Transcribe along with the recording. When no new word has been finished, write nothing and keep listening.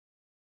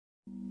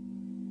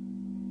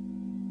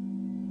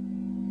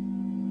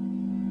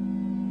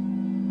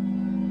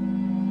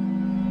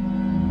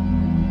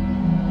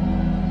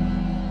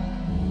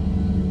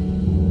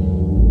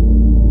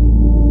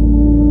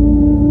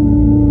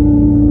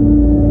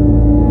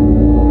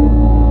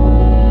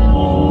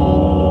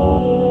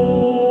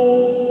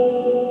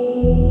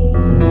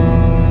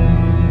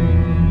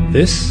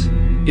This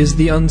is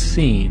The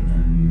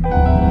Unseen,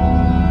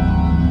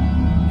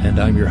 and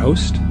I'm your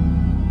host,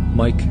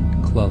 Mike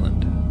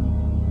Cleland.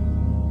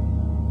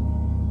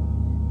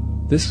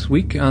 This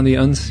week on The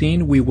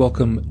Unseen, we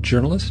welcome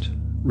journalist,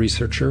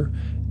 researcher,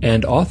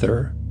 and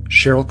author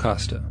Cheryl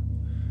Costa.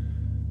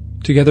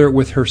 Together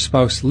with her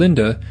spouse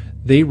Linda,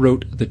 they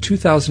wrote the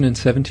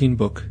 2017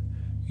 book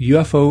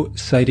UFO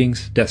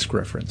Sightings Desk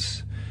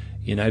Reference,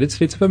 United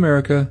States of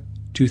America,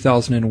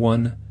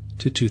 2001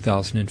 to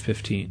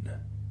 2015.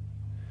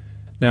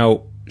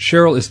 Now,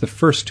 Cheryl is the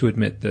first to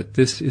admit that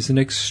this is an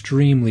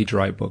extremely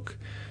dry book,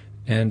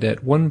 and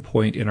at one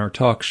point in our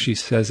talk she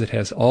says it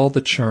has all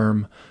the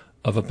charm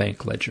of a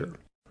bank ledger.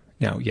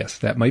 Now, yes,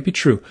 that might be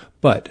true,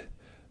 but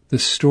the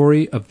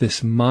story of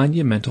this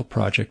monumental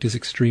project is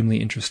extremely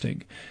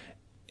interesting.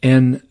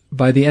 And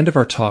by the end of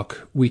our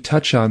talk, we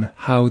touch on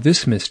how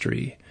this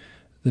mystery,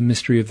 the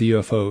mystery of the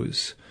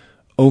UFOs,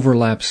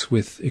 overlaps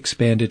with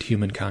expanded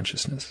human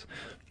consciousness.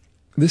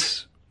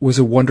 This was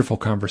a wonderful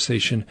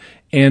conversation,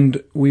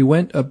 and we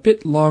went a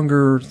bit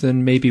longer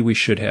than maybe we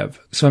should have,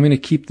 so I'm going to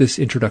keep this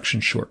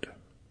introduction short.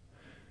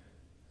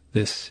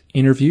 This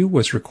interview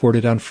was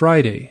recorded on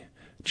Friday,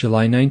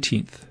 July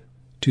 19th,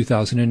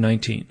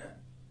 2019.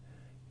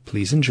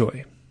 Please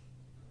enjoy.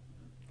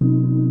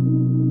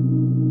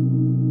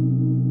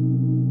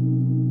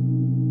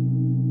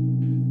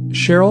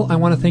 Cheryl, I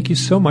want to thank you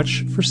so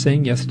much for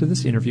saying yes to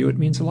this interview. It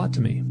means a lot to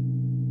me.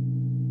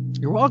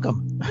 You're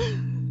welcome.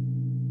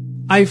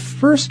 I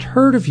first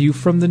heard of you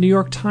from the New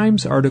York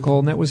Times article,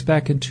 and that was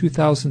back in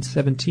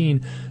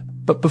 2017.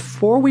 But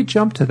before we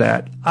jump to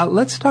that,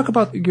 let's talk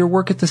about your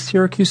work at the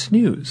Syracuse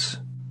News.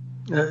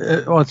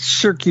 It's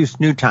Syracuse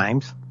New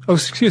Times. Oh,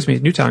 excuse me,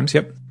 New Times,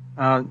 yep.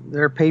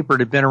 Their paper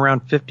had been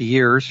around 50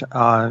 years.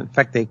 In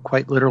fact, they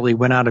quite literally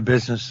went out of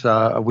business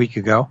a week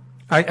ago.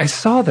 I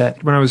saw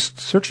that. When I was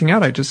searching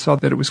out, I just saw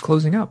that it was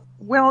closing up.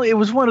 Well, it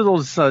was one of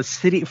those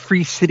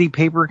free city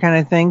paper kind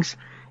of things.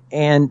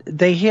 And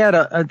they had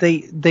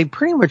they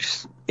pretty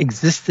much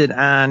existed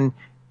on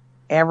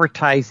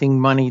advertising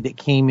money that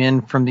came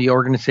in from the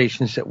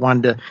organizations that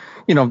wanted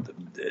to,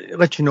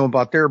 let you know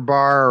about their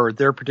bar or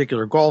their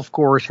particular golf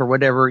course or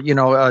whatever,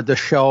 the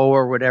show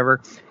or whatever.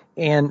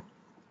 And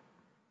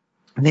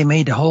they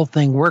made the whole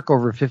thing work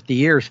over 50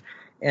 years.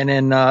 And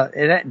then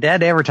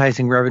that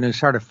advertising revenue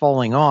started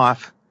falling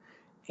off.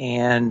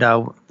 And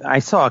I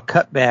saw a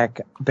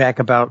cutback back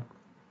about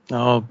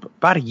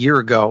a year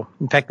ago.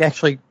 In fact,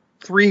 actually,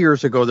 3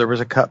 years ago, there was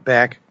a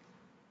cutback.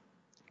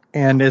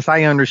 And as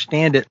I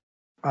understand it,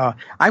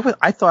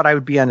 I thought I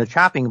would be on the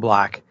chopping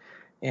block.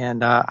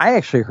 And I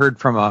actually heard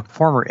from a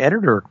former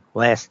editor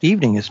last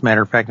evening, as a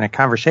matter of fact, in a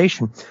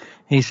conversation.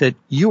 He said,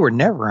 you were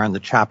never on the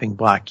chopping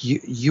block.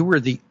 You were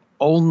the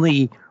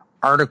only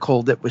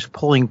article that was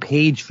pulling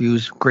page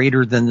views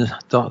greater than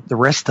the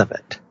rest of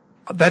it.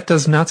 That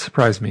does not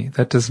surprise me.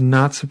 But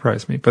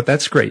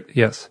that's great,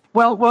 yes.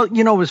 Well, it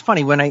was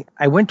funny. When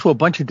I went to a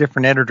bunch of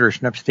different editors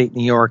in upstate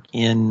New York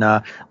in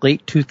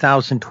late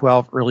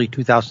 2012, early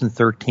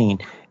 2013,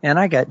 and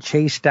I got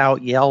chased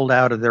out, yelled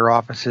out of their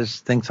offices,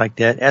 things like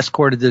that,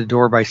 escorted to the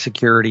door by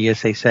security,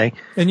 as they say.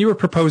 And you were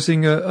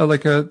proposing a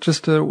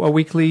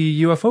weekly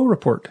UFO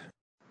report.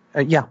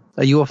 A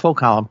UFO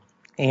column.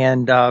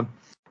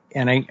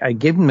 And I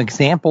gave them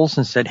examples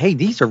and said, hey,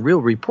 these are real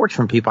reports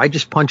from people. I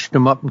just punched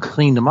them up and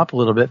cleaned them up a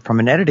little bit from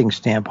an editing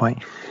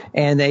standpoint.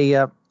 And they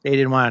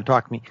didn't want to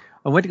talk to me.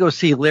 I went to go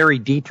see Larry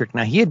Dietrich.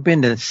 Now, he had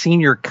been the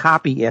senior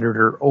copy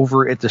editor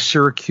over at the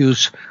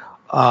Syracuse,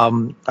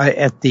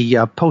 at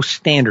the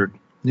Post-Standard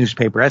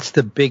newspaper. That's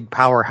the big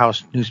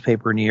powerhouse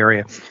newspaper in the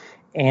area.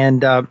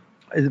 And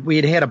we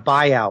had a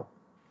buyout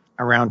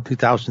around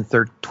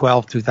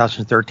 2012,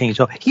 2013.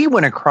 So he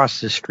went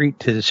across the street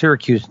to the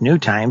Syracuse New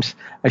Times.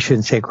 I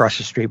shouldn't say across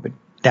the street, but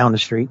down the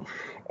street,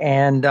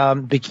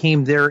 and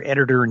became their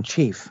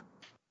editor-in-chief.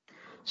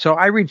 So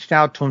I reached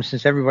out to him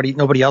since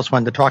nobody else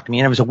wanted to talk to me,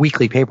 and it was a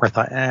weekly paper. I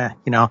thought,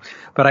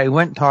 but I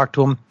went and talked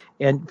to him.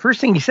 And first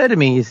thing he said to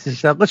me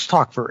is let's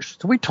talk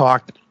first. So we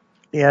talked,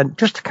 and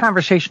just a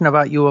conversation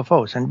about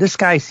UFOs. And this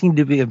guy seemed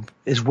to be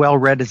as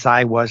well-read as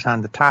I was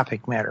on the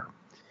topic matter.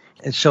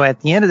 And so at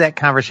the end of that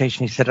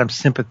conversation, he said, I'm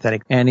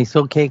sympathetic. And he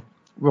said, okay,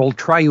 we'll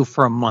try you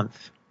for a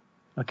month.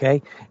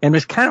 Okay. And it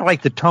was kind of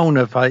like the tone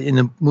of, in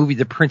the movie,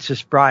 The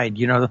Princess Bride,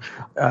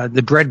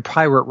 the dread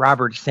pirate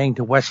Robert saying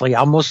to Wesley,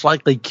 I'll most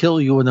likely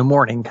kill you in the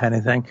morning kind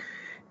of thing.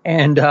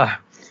 And,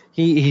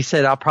 he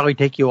said, I'll probably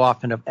take you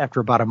off after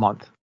about a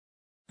month.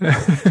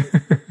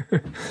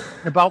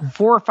 About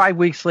 4 or 5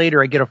 weeks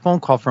later, I get a phone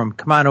call from him.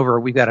 Come on over.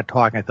 We've got to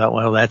talk. I thought,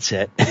 well, that's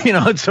it.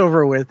 It's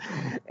over with.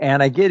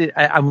 And I get it.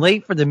 I'm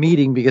late for the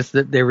meeting because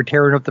they were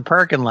tearing up the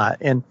parking lot.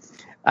 And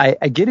I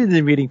get into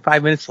the meeting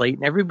 5 minutes late,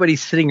 and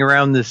everybody's sitting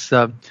around this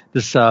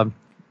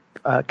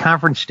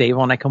conference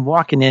table. And I come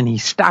walking in. He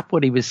stopped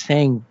what he was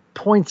saying,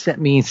 points at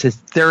me, and says,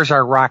 "There's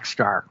our rock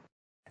star."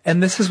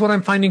 And this is what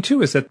I'm finding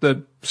too: is that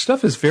the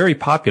stuff is very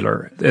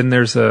popular, and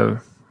there's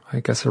a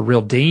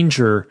real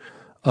danger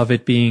of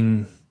it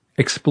being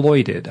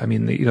exploited. I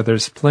mean,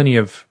 there's plenty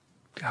of,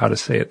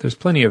 there's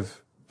plenty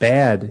of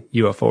bad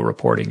UFO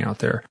reporting out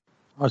there.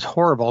 It was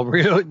horrible.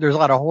 Really, there's a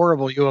lot of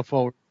horrible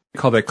UFO. We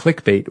call that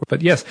clickbait,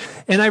 but yes.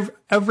 And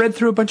I've read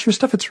through a bunch of your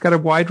stuff. It's got a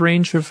wide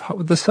range of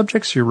the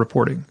subjects you're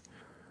reporting.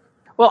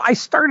 Well, I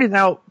started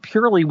out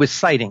purely with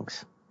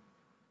sightings.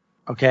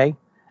 Okay.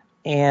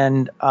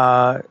 And,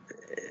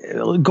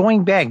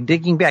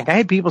 digging back, I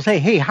had people say,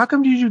 hey, how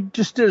come you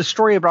just did a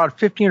story about a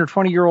 15 or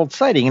 20-year-old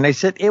sighting? And I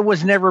said, it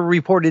was never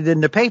reported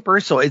in the paper,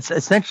 so it's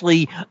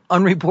essentially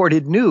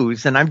unreported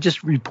news. And I'm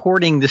just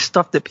reporting the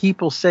stuff that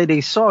people say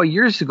they saw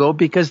years ago,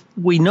 because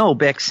we know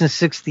back since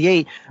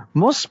 68,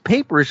 most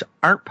papers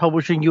aren't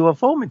publishing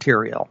UFO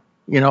material,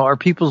 or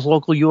people's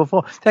local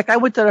UFO. In fact, I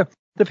went to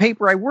the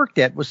paper I worked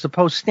at was the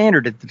Post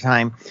Standard at the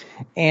time.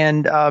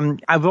 And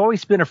I've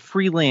always been a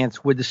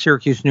freelance with the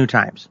Syracuse New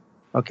Times.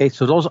 Okay,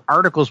 so those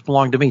articles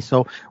belong to me.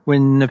 So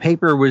when the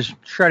paper was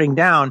shutting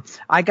down,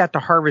 I got to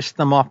harvest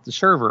them off the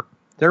server.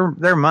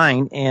 They're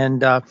mine.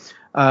 And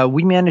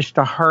we managed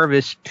to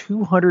harvest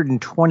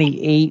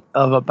 228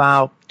 of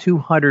about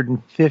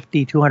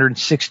 250,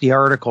 260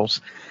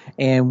 articles.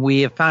 And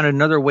we have found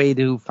another way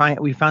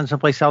we found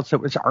someplace else that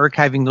was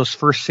archiving those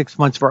first 6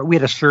 months. We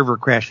had a server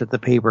crash at the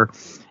paper,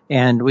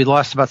 and we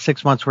lost about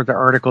 6 months worth of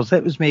articles.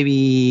 That was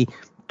maybe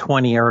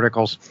 20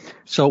 articles.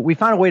 So we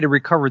found a way to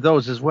recover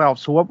those as well.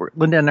 So what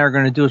Linda and I are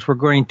going to do is we're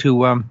going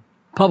to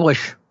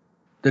publish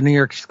the New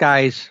York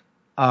Skies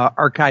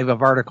archive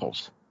of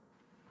articles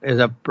as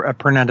a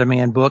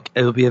print-on-demand book.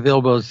 It will be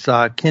available as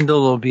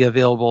Kindle. It will be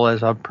available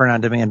as a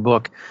print-on-demand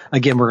book.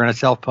 Again, we're going to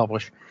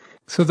self-publish.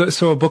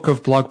 So a book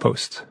of blog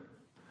posts.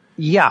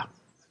 Yeah.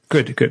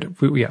 Good.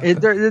 Yeah.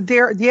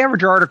 The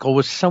average article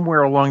was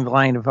somewhere along the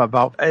line of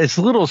about as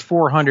little as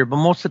 400, but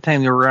most of the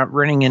time they were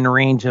running in the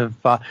range of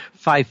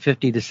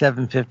 550 to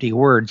 750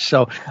 words.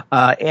 So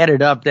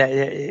added up, that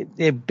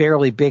it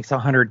barely bakes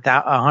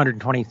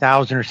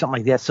 120,000 or something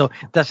like that. So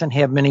it doesn't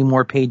have many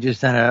more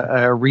pages than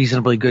a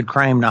reasonably good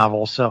crime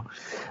novel. So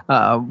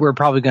we're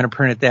probably going to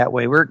print it that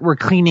way. We're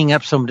cleaning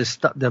up some of the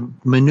stuff, the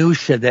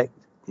minutia that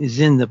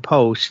is in the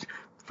Post.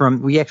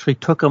 We actually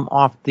took them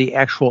off the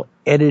actual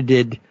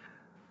edited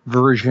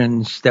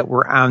versions that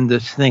were on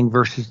this thing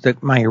versus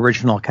my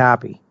original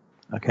copy.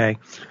 Okay.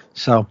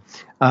 So,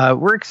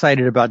 we're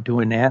excited about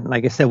doing that. And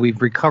like I said, we've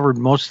recovered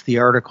most of the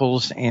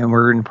articles, and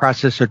we're in the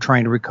process of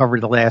trying to recover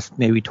the last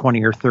maybe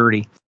 20 or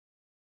 30.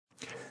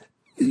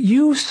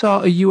 You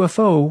saw a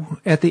UFO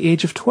at the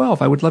age of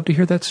 12. I would love to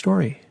hear that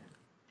story.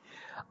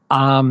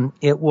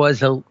 It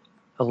was a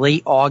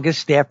late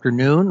August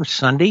afternoon,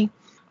 Sunday.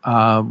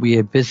 We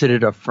had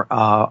visited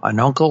an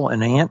uncle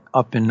and aunt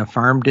up in the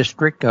farm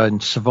district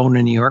in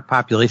Savona, New York.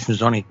 Population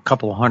was only a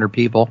couple of hundred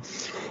people.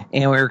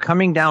 And we were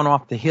coming down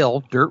off the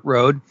hill, dirt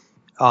road.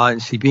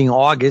 Being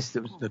August,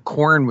 the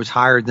corn was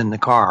higher than the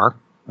car.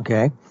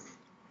 Okay.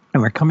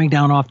 And we're coming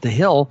down off the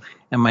hill,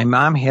 and my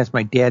mom has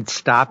my dad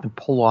stop and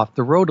pull off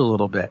the road a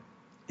little bit.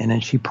 And then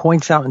she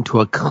points out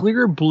into a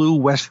clear blue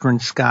western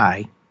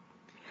sky.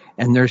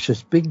 And there's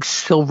this big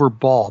silver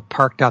ball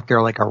parked out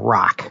there like a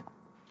rock.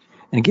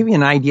 And to give you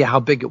an idea how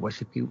big it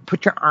was, if you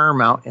put your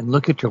arm out and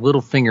look at your little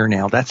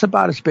fingernail, that's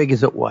about as big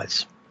as it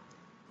was.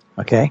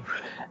 Okay?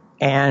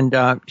 And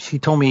she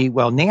told me,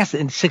 well, NASA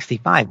in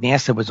 65,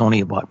 NASA was only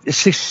about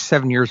 6 or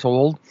 7 years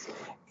old.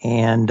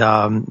 And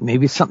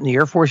maybe it's something the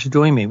Air Force is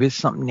doing, maybe it's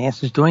something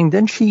NASA is doing.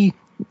 Then she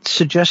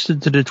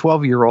suggested to the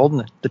 12-year-old,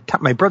 and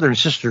my brother and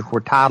sister were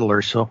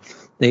toddlers, so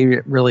they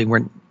really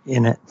weren't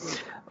in it.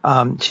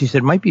 She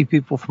said, might be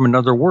people from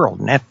another world,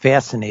 and that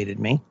fascinated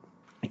me.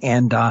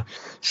 And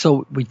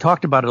so we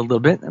talked about it a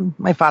little bit. And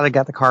my father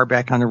got the car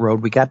back on the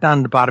road. We got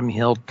down the bottom of the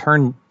hill,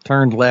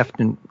 turned left,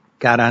 and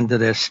got onto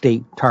the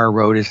state tar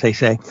road, as they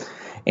say.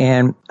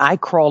 And I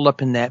crawled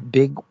up in that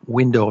big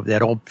window of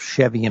that old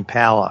Chevy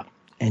Impala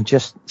and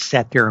just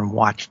sat there and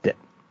watched it,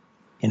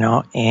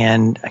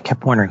 And I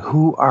kept wondering,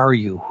 who are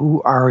you?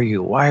 Who are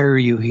you? Why are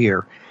you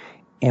here?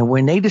 And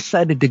when they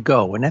decided to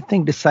go, when that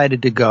thing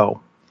decided to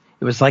go,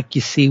 it was like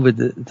you see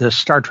with the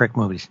Star Trek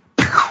movies,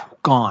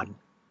 gone.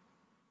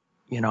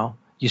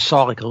 You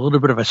saw like a little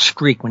bit of a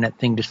skreak when that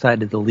thing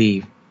decided to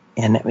leave,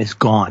 and it was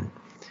gone.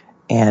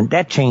 And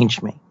that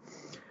changed me.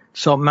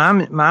 So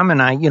mom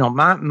and I,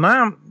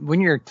 mom, when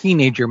you're a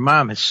teenager,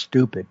 mom is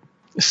stupid.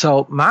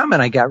 So mom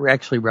and I got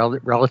actually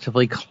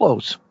relatively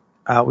close.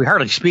 We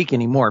hardly speak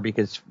anymore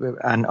because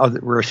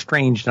we're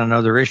estranged on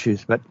other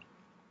issues, but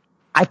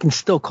I can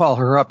still call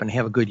her up and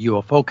have a good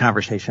UFO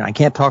conversation. I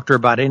can't talk to her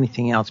about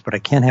anything else, but I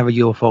can have a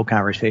UFO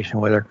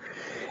conversation with her.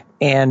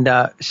 And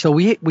so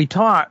we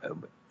talk.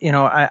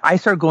 I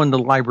started going to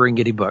the library and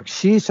getting books.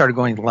 She started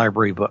going to the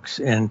library books,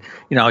 and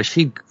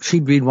she'd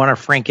read one of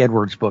Frank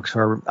Edwards' books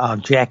or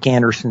Jack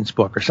Anderson's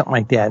book or something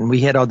like that. And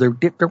we had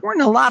there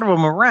weren't a lot of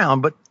them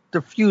around, but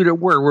the few that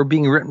were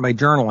being written by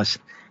journalists.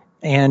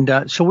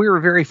 And so we were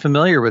very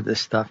familiar with this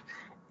stuff.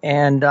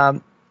 And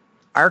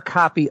our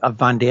copy of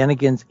Von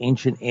Daniken's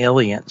Ancient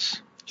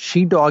Aliens,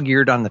 she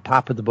dog-eared on the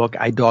top of the book,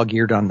 I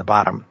dog-eared on the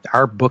bottom.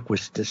 Our book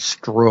was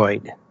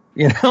destroyed,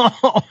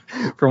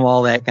 from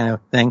all that kind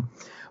of thing.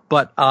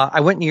 But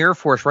I went in the Air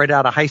Force right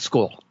out of high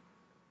school.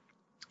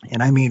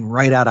 And I mean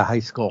right out of high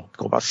school,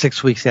 about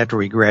 6 weeks after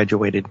we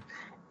graduated.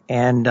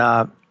 And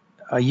a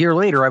year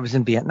later, I was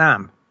in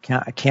Vietnam,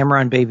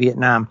 Cam Bay,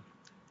 Vietnam.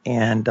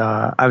 And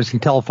I was in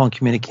telephone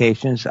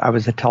communications. I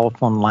was a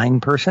telephone line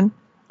person.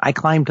 I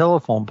climbed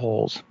telephone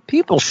poles.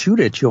 People shoot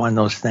at you on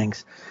those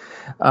things.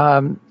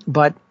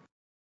 But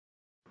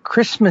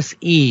Christmas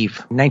Eve,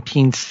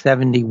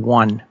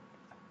 1971,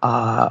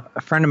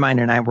 a friend of mine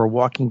and I were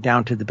walking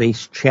down to the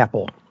base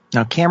chapel.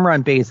 Now,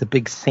 Cam Bay is a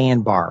big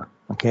sandbar.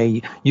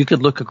 Okay, you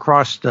could look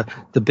across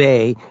the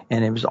bay,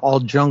 and it was all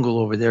jungle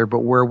over there. But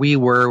where we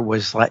were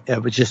was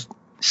it was just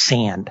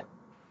sand.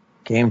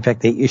 Okay, in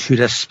fact, they issued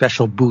us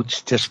special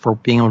boots just for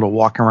being able to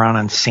walk around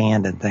on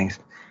sand and things.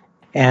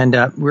 And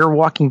we were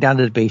walking down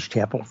to the base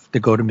chapel to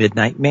go to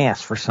midnight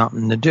mass for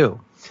something to do.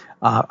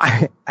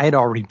 I had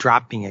already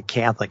dropped being a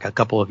Catholic a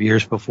couple of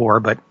years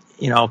before, but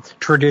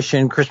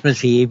tradition,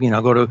 Christmas Eve,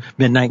 go to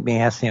midnight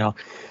mass,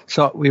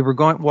 So we were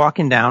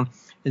walking down.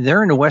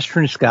 There in the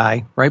western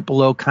sky, right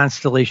below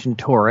constellation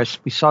Taurus,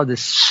 we saw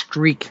this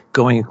streak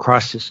going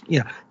across this,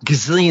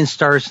 gazillion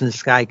stars in the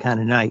sky kind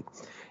of night.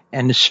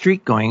 And the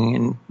streak going,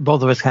 and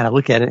both of us kind of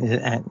look at it,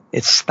 and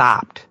it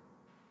stopped.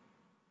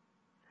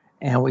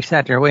 And we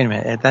sat there, wait a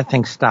minute, that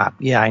thing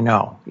stopped. Yeah, I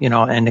know.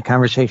 And the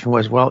conversation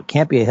was, well, it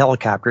can't be a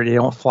helicopter. They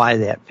don't fly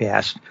that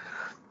fast.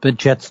 But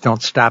jets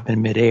don't stop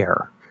in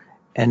midair.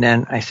 And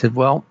then I said,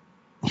 well,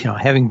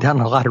 having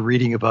done a lot of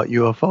reading about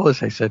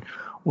UFOs, I said,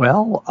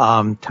 well,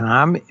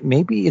 Tom,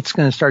 maybe it's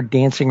going to start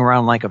dancing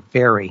around like a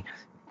fairy.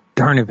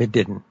 Darn if it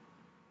didn't.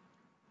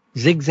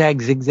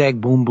 Zigzag,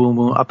 zigzag, boom, boom,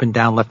 boom, up and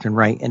down, left and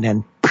right, and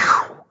then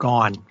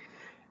gone.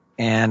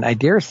 And I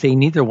dare say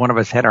neither one of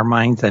us had our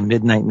minds on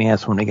midnight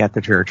mass when we got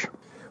to church.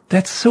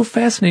 That's so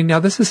fascinating. Now,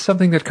 this is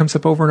something that comes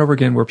up over and over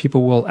again where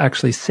people will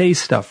actually say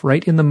stuff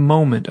right in the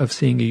moment of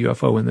seeing a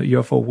UFO, and the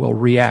UFO will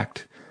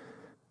react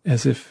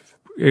as if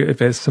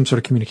as some sort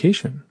of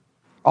communication.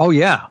 Oh,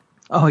 yeah.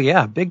 Oh,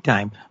 yeah, big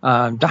time.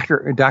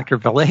 Dr.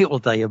 Valet will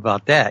tell you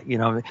about that.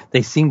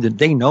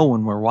 They know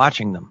when we're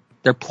watching them.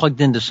 They're plugged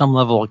into some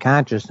level of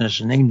consciousness,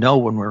 and they know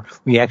when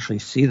we actually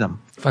see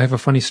them. I have a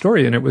funny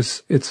story, and I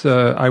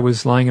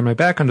was lying on my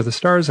back under the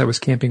stars. I was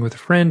camping with a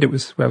friend. I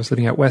was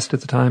living out west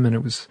at the time, and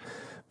it was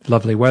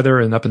lovely weather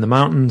and up in the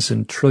mountains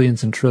and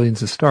trillions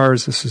of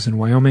stars. This was in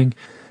Wyoming.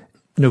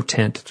 No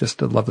tent,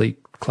 just a lovely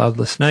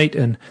cloudless night.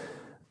 And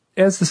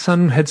as the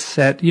sun had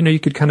set, you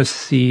could kind of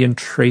see and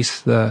trace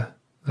the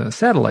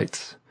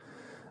satellites.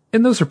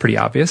 And those are pretty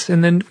obvious.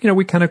 And then,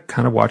 we kind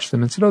of watched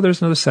them and said, oh,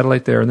 there's another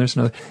satellite there and there's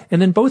another. And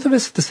then both of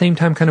us at the same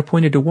time kind of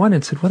pointed to one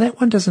and said, well,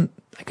 that one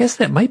I guess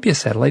that might be a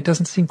satellite.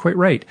 Doesn't seem quite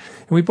right.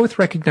 And we both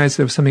recognized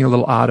there was something a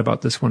little odd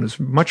about this one. It was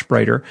much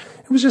brighter.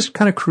 It was just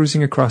kind of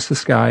cruising across the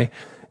sky.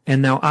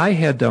 And now I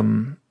had,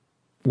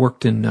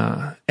 worked in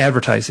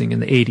advertising in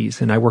the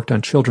 80s, and I worked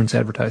on children's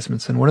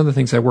advertisements. And one of the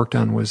things I worked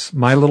on was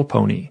My Little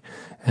Pony.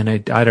 And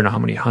I don't know how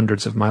many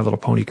hundreds of My Little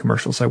Pony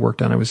commercials I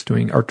worked on. I was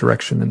doing art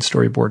direction and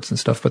storyboards and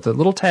stuff. But the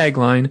little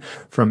tagline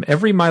from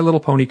every My Little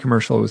Pony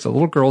commercial was a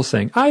little girl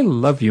saying, I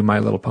love you, My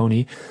Little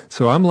Pony.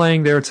 So I'm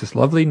laying there. It's this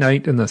lovely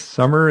night in the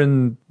summer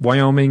in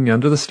Wyoming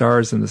under the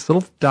stars, and this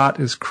little dot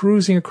is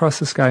cruising across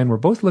the sky, and we're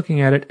both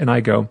looking at it. And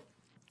I go,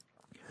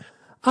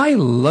 I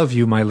love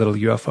you, my little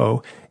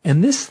UFO.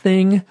 And this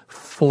thing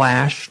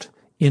flashed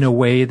in a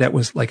way that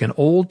was like an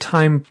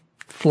old-time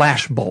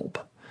flash bulb.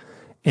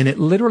 And it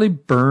literally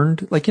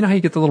burned, like, how you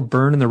get the little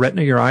burn in the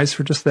retina of your eyes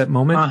for just that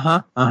moment?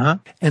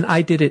 And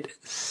I did it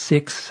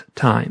 6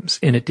 times,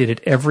 and it did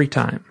it every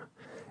time.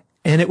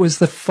 And it was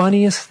the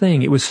funniest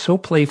thing. It was so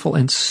playful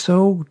and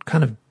so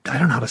kind of, I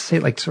don't know how to say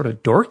it, like sort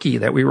of dorky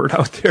that we were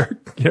out there.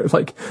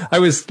 Like I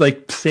was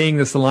like saying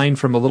this line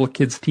from a little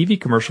kid's TV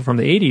commercial from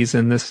the 80s,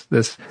 and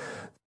this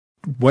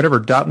whatever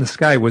dot in the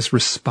sky was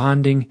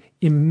responding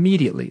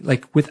immediately,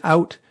 like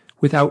without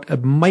a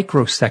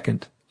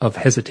microsecond of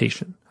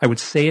hesitation. I would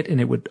say it and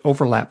it would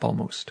overlap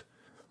almost.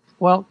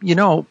 Well,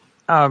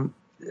 I'm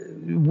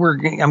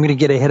going to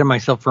get ahead of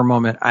myself for a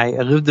moment. I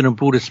lived in a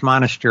Buddhist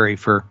monastery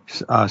for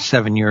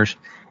 7 years,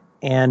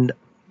 and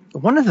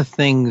one of the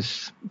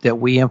things that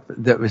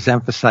was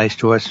emphasized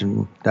to us,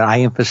 and that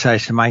I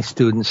emphasize to my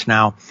students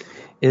now,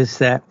 is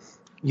that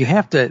you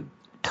have to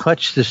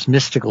touch this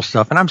mystical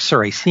stuff. And I'm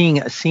sorry, seeing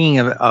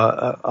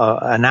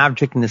an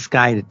object in the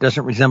sky that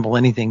doesn't resemble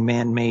anything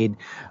man-made,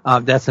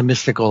 that's a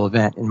mystical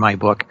event in my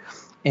book.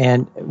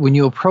 And when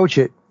you approach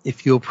it,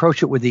 if you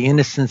approach it with the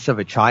innocence of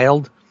a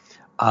child,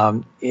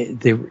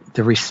 the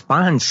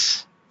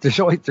response,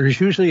 there's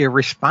usually a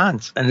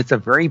response, and it's a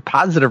very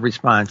positive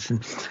response.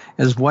 And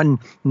as one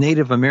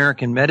Native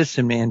American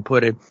medicine man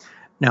put it,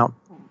 now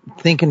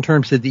think in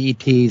terms of the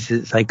ETs,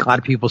 it's like a lot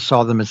of people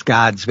saw them as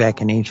gods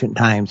back in ancient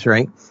times,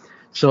 right?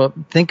 So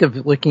think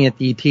of looking at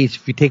the ETs.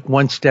 If you take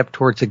one step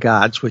towards the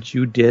gods, which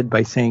you did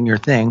by saying your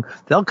thing,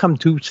 they'll come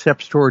 2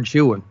 steps towards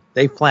you, and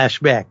they flash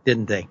back,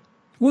 didn't they?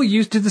 Well,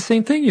 you did the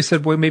same thing. You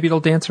said, well, maybe it'll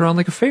dance around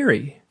like a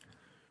fairy.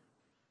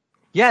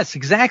 Yes,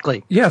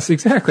 exactly. Yes,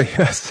 exactly.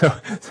 So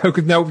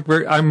now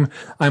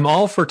I'm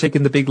all for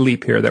taking the big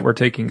leap here that we're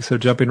taking. So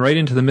jumping right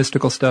into the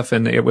mystical stuff,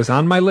 and it was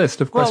on my list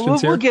of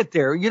questions We'll here. get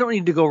there. You don't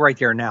need to go right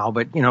there now,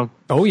 but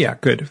Oh yeah,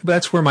 good.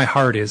 That's where my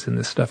heart is in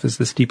this stuff, is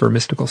this deeper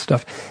mystical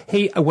stuff.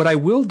 Hey, what I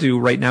will do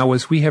right now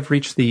is we have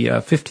reached the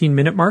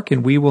 15-minute mark,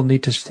 and we will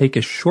need to take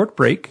a short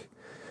break.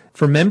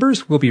 For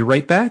members, we'll be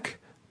right back.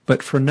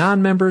 But for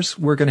non-members,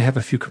 we're going to have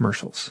a few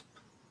commercials.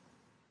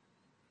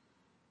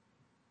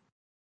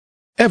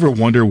 Ever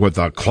wonder what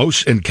the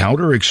Close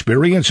Encounter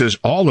experience is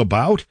all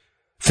about?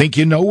 Think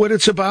you know what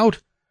it's about?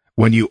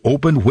 When you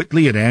open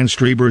Whitley and Ann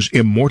Strieber's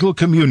Immortal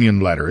Communion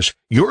letters,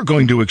 you're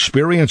going to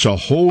experience a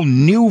whole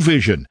new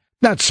vision,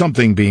 not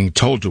something being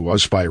told to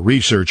us by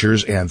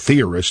researchers and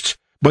theorists,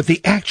 but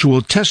the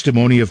actual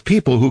testimony of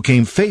people who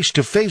came face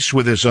to face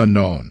with this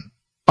unknown.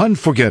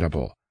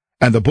 Unforgettable.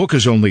 And the book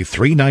is only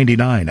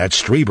 $3.99 at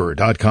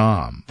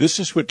Strieber.com. This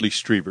is Whitley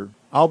Strieber.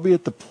 I'll be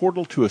at the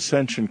Portal to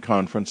Ascension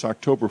Conference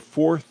October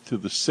 4th to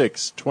the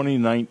 6th,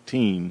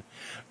 2019.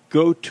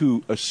 Go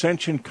to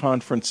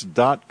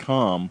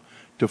ascensionconference.com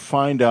to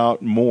find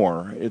out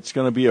more. It's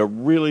going to be a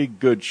really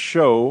good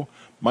show.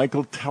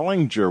 Michael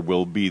Tellinger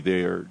will be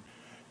there.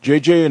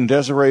 JJ and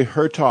Desiree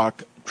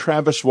Hertok,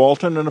 Travis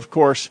Walton, and of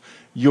course,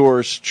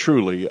 yours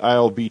truly.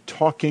 I'll be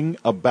talking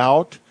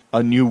about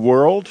A New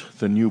World,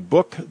 the new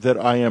book that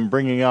I am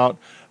bringing out,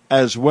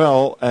 as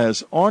well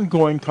as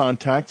ongoing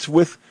contacts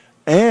with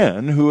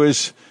Anne, who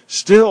is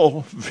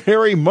still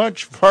very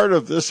much part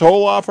of this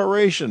whole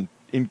operation.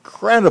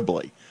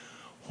 Incredibly.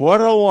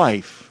 What a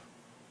life.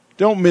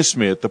 Don't miss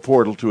me at the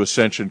Portal to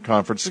Ascension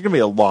Conference. It's going to be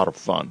a lot of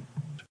fun.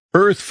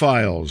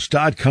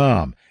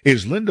 Earthfiles.com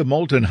is Linda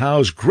Moulton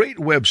Howe's great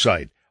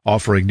website,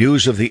 offering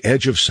news of the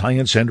edge of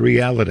science and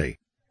reality.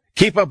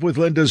 Keep up with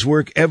Linda's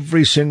work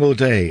every single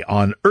day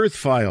on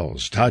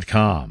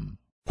Earthfiles.com.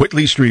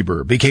 Whitley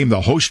Strieber became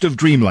the host of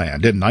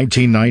Dreamland in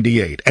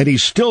 1998, and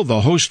he's still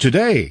the host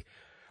today.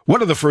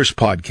 One of the first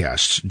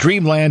podcasts,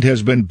 Dreamland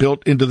has been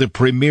built into the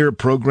premier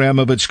program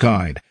of its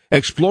kind,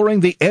 exploring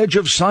the edge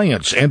of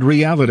science and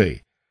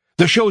reality.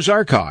 The show's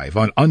archive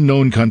on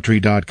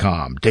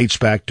unknowncountry.com dates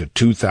back to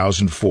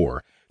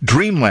 2004.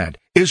 Dreamland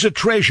is a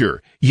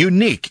treasure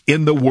unique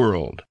in the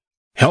world.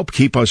 Help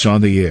keep us on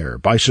the air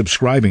by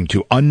subscribing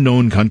to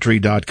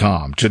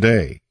unknowncountry.com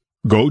today.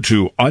 Go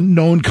to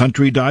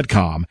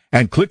unknowncountry.com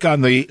and click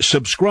on the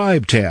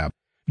Subscribe tab.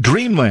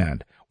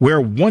 Dreamland,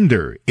 where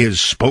wonder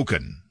is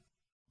spoken.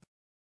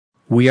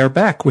 We are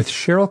back with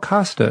Cheryl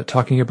Costa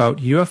talking about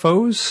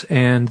UFOs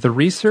and the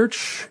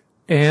research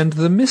and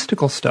the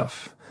mystical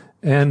stuff.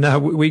 And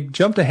we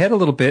jumped ahead a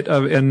little bit,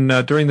 and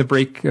during the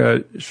break,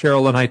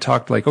 Cheryl and I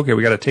talked like, okay,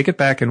 we got to take it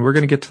back, and we're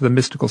going to get to the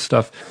mystical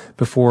stuff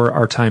before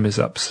our time is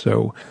up.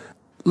 So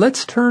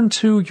let's turn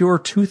to your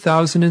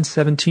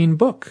 2017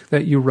 book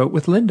that you wrote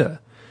with Linda.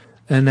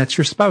 And that's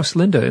your spouse,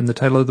 Linda, and the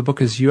title of the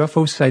book is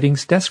UFO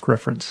Sightings Desk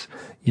Reference,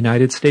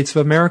 United States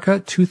of America,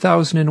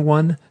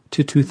 2001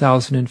 to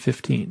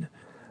 2015.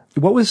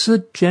 What was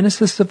the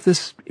genesis of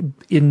this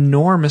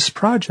enormous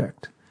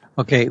project?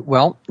 Okay,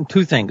 well,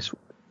 two things.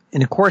 In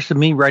the course of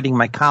me writing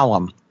my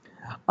column,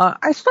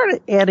 I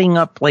started adding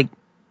up like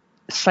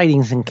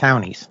sightings in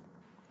counties.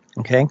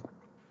 Okay,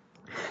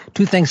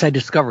 two things I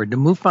discovered: the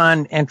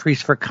MUFON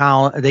entries for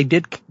column, they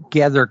did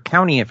gather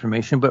county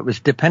information, but it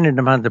was dependent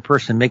upon the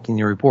person making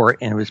the report,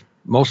 and it was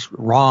most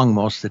wrong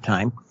most of the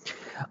time.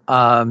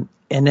 And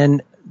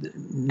then the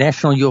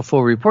National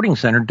UFO Reporting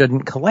Center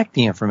didn't collect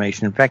the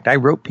information. In fact, I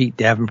wrote Pete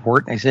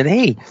Davenport and I said,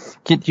 "Hey,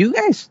 do you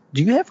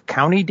have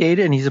county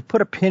data?" And he said,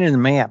 "Put a pin in the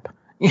map."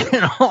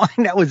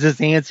 And that was his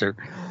answer.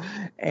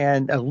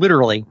 And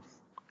literally.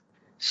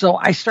 So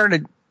I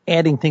started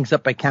adding things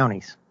up by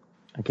counties.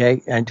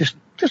 Okay. And just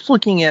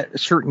looking at a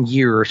certain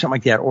year or something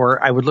like that.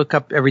 Or I would look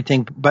up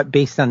everything, but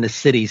based on the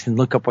cities and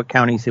look up what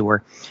counties they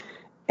were.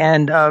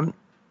 And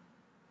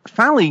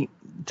finally,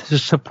 to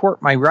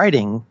support my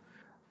writing,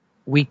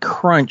 we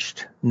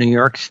crunched New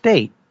York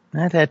State.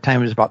 At that time,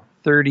 it was about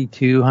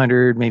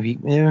 3,200,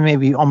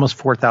 maybe almost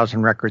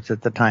 4,000 records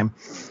at the time.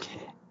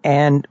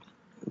 And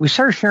we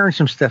started sharing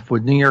some stuff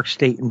with New York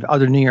State and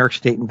other New York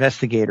State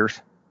investigators.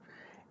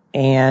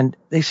 And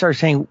they started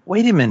saying,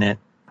 wait a minute,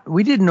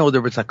 we didn't know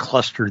there was a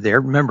cluster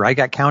there. Remember, I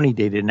got county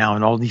data now,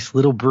 and all these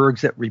little burgs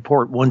that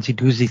report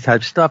onesie-twosie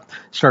type stuff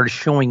started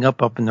showing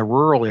up in the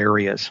rural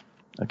areas.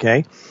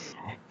 Okay.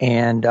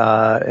 And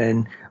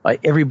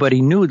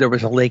everybody knew there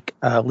was a Lake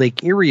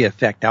Erie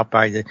effect out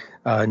by the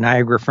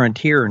Niagara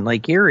Frontier and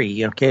Lake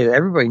Erie. Okay.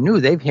 Everybody knew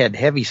they've had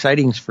heavy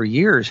sightings for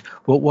years.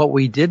 But what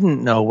we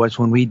didn't know was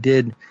when we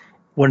did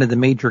one of the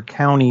major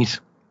counties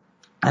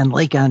on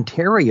Lake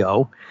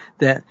Ontario,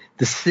 that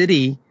the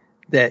city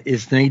that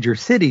is the major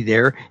city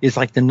there is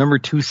like the number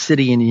 2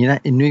 city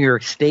in New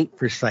York State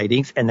for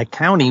sightings, and the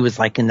county was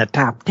like in the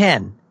top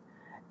 10.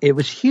 It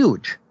was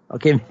huge.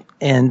 Okay.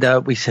 And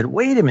we said,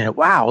 wait a minute,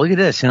 wow, look at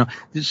this.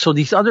 So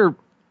these other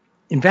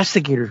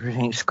investigators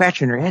were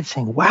scratching their heads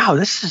saying, wow,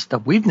 this is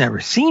stuff we've never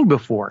seen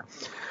before.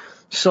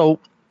 So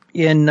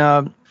in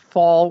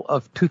fall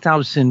of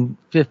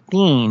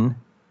 2015,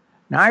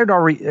 Now, I had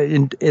already,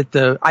 at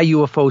the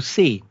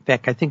IUFOC, in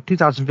fact, I think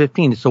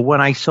 2015, so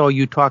when I saw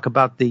you talk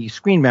about the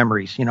screen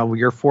memories, your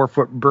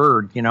 4-foot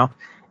bird,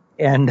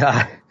 and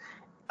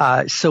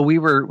so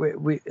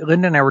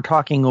Linda and I were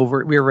talking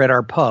we were at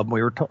our pub,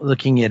 we were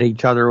looking at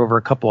each other over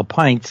a couple of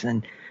pints,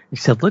 and we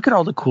said, look at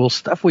all the cool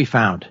stuff we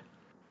found,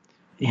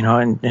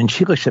 and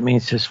she looks at me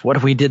and says, what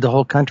if we did the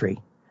whole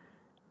country?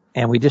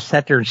 And we just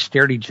sat there and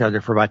stared at each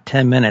other for about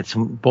 10 minutes,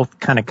 and both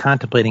kind of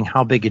contemplating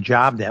how big a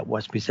job that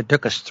was, because it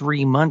took us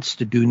 3 months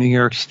to do New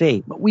York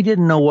State, but we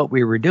didn't know what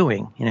we were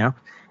doing,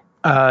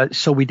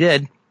 So we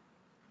did.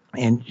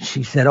 And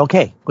she said,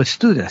 okay, let's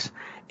do this.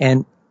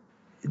 And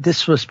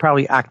this was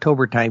probably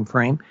October time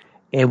frame.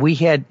 And we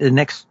had the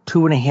next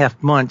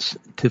 2.5 months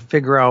to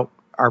figure out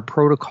our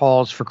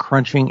protocols for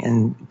crunching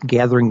and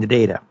gathering the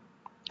data.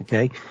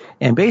 Okay.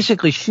 And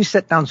basically she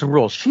set down some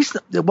rules.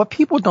 What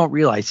people don't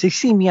realize, they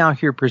see me out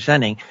here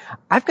presenting.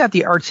 I've got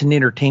the arts and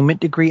entertainment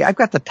degree. I've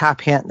got the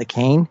top hat and the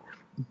cane.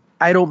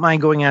 I don't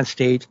mind going on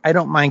stage. I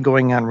don't mind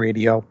going on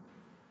radio.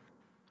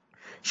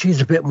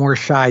 She's a bit more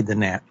shy than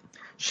that.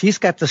 She's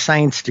got the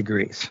science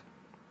degrees.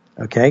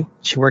 Okay.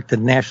 She worked at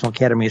the National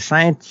Academy of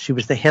Science. She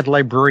was the head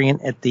librarian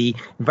at the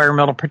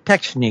Environmental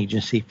Protection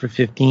Agency for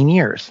 15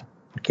 years.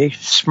 Okay.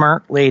 She's a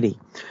smart lady.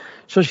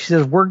 So she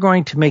says, we're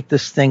going to make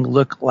this thing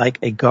look like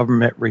a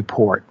government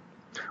report.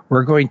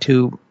 We're going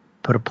to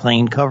put a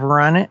plain cover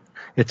on it.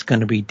 It's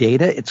going to be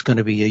data. It's going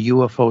to be a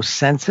UFO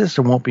census.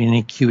 There won't be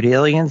any cute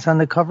aliens on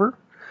the cover.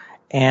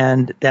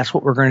 And that's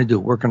what we're going to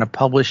do. We're going to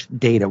publish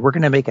data. We're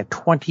going to make a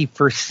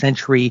 21st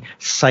century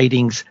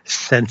sightings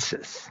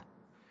census.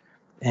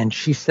 And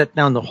she set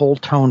down the whole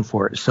tone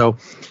for it. So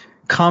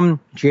come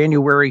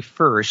January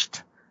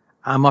 1st,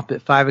 I'm up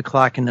at 5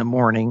 o'clock in the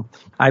morning.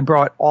 I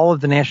brought all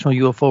of the National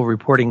UFO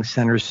Reporting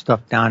Center's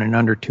stuff down in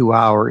under 2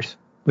 hours,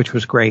 which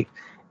was great.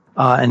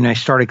 And I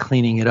started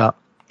cleaning it up.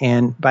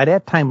 And by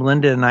that time,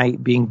 Linda and I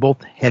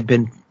had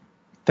been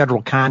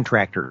federal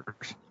contractors.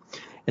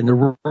 And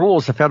the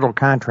rules of federal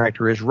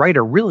contractor is write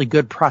a really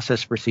good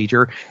process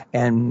procedure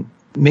and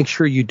make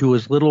sure you do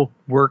as little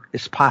work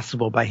as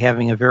possible by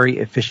having a very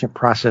efficient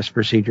process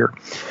procedure.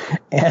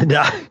 And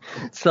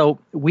so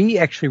we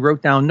actually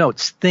wrote down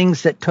notes,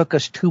 things that took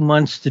us 2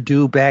 months to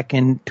do back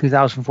in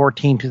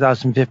 2014,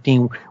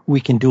 2015,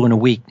 we can do in a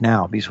week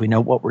now because we know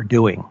what we're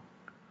doing.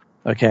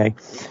 Okay.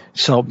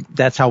 So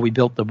that's how we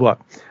built the book.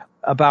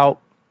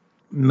 About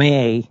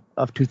May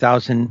of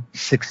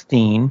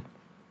 2016,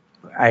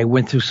 I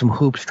went through some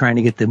hoops trying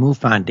to get the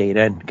MUFON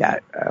data and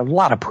got a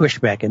lot of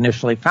pushback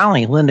initially.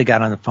 Finally, Linda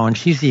got on the phone.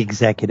 She's the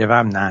executive.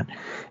 I'm not.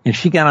 And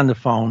she got on the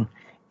phone,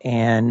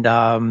 and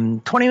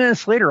 20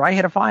 minutes later, I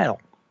had a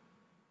file.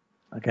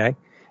 Okay.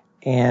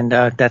 And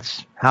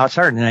that's how it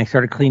started. And I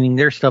started cleaning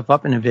their stuff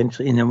up, and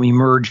then we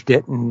merged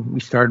it, and we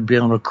started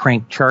being able to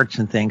crank charts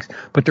and things.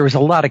 But there was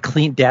a lot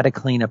of data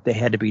cleanup that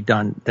had to be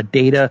done. The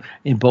data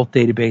in both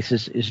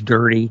databases is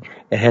dirty.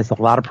 It has a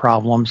lot of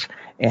problems.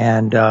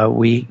 And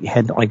we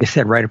had, like I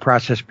said, write a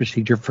process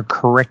procedure for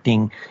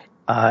correcting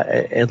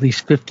at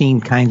least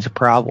 15 kinds of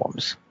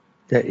problems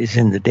that is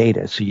in the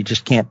data. So you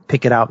just can't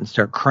pick it out and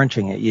start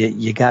crunching it.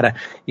 You gotta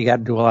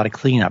do a lot of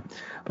cleanup.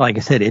 But like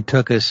I said, it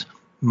took us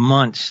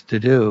months to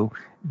do,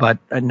 but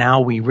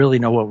now we really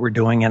know what we're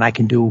doing, and I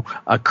can do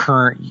a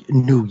current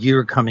new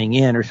year coming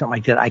in or something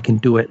like that. I can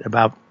do it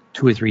about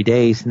 2 or 3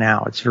 days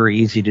now. It's very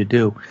easy to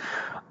do.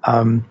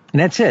 And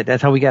that's it.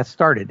 That's how we got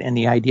started. And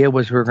the idea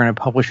was we were going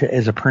to publish it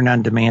as a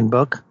print-on-demand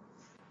book.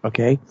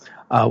 Okay.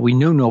 We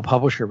knew no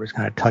publisher was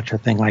going to touch a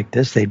thing like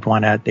this. They'd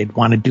want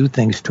to do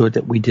things to it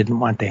that we didn't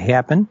want to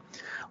happen.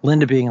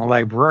 Linda, being a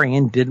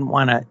librarian, didn't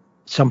want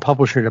some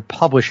publisher to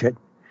publish it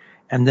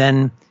and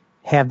then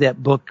have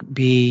that book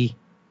be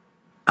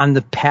on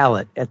the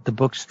pallet at the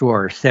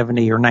bookstore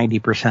 70 or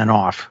 90%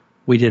 off.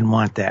 We didn't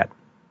want that.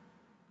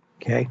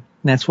 Okay.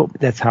 And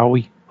that's how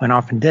we went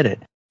off and did it.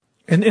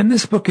 And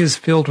this book is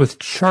filled with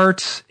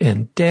charts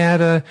and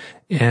data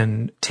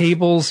and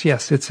tables.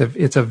 Yes, it's a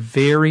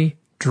very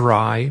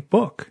dry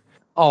book.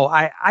 Oh,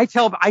 I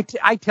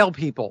tell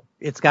people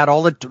it's got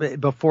all the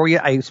before you.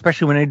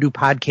 Especially when I do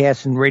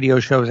podcasts and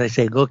radio shows, I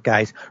say, look,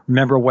 guys,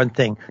 remember one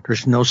thing: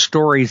 there's no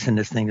stories in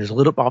this thing. There's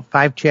about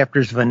 5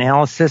 chapters of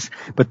analysis,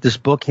 but this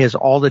book has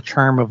all the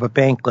charm of a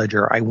bank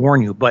ledger. I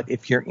warn you. But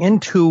if you're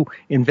into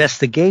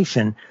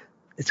investigation,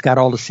 it's got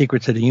all the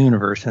secrets of the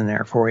universe in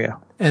there for you.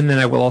 And then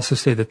I will also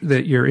say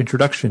that your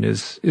introduction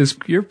is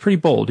you're pretty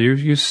bold.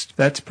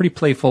 That's pretty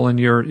playful, and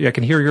I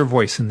can hear your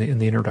voice in the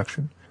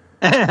introduction.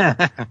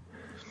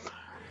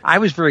 I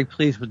was very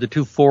pleased with the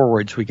 2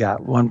 forewords we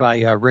got. One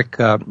by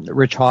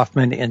Rich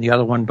Hoffman, and the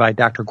other one by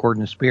Dr.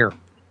 Gordon Spear.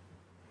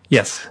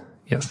 Yes.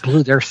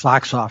 Blew their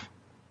socks off.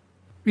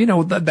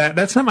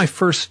 That's not my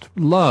first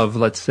love.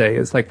 Let's say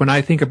it's like when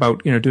I think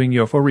about doing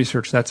UFO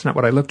research, that's not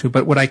what I look to.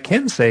 But what I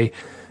can say,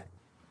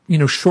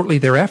 shortly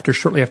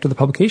after the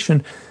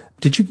publication,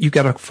 you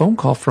got a phone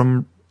call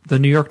from the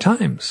New York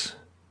Times?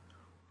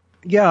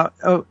 Yeah.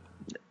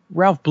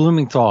 Ralph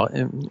Blumenthal,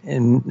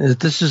 and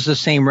this is the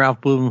same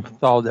Ralph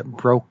Blumenthal that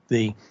broke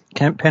the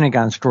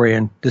Pentagon story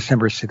on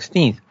December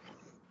 16th.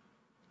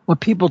 what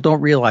people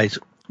don't realize,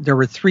 there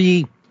were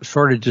three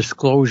sort of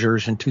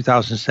disclosures in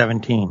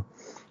 2017.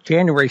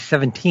 January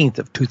 17th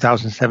of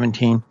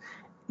 2017,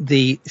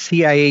 the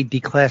CIA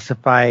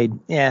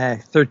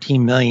declassified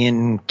 13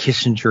 million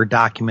Kissinger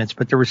documents,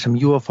 but there were some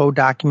UFO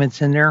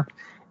documents in there.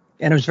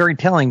 And it was very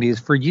telling because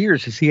for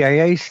years the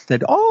CIA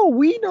said, oh,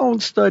 we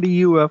don't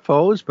study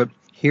UFOs, but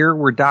here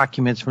were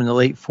documents from the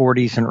late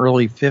 40s and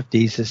early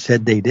 50s that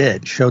said they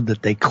did, showed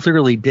that they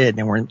clearly did,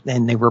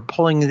 and they were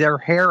pulling their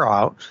hair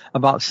out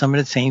about some of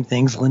the same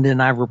things Linda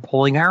and I were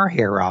pulling our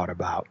hair out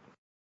about.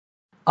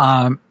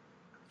 I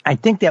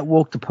think that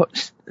woke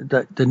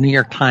the New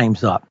York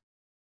Times up.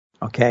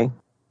 Okay.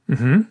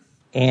 Mm-hmm.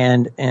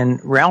 And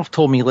Ralph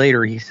told me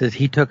later, he says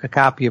he took a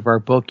copy of our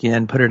book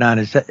and put it on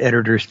his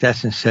editor's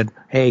desk and said,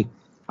 hey,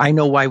 I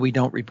know why we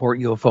don't report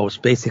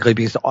UFOs, basically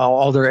because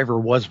all there ever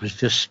was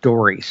just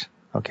stories.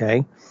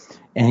 Okay.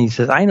 And he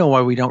says, I know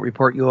why we don't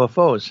report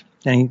UFOs.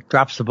 And he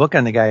drops the book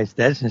on the guy's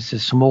desk and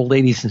says, some old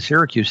ladies in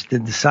Syracuse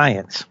did the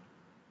science.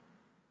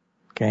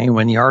 Okay.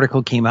 When the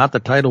article came out, the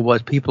title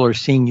was People Are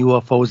Seeing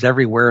UFOs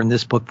Everywhere, and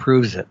this book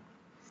proves it.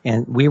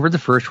 And we were the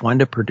first one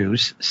to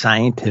produce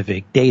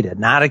scientific data,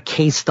 not a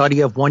case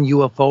study of one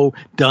UFO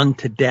done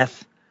to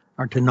death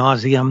or to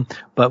nauseam,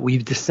 but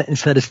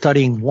instead of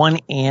studying one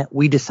ant,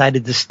 we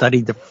decided to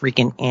study the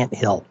freaking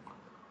anthill.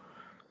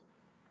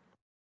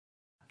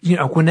 You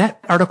know, when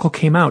that article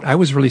came out, I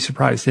was really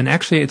surprised. And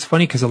actually, it's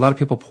funny because a lot of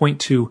people point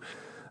to,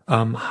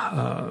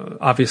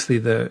 obviously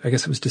I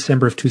guess it was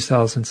December of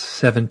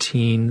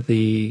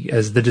 2017,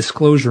 as the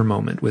disclosure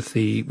moment with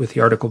the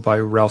article by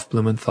Ralph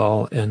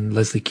Blumenthal and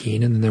Leslie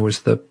Keane. And then there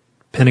was the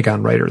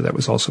Pentagon writer that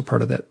was also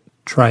part of that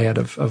triad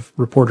of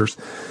reporters.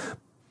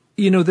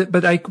 You know,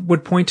 but I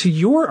would point to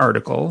your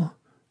article,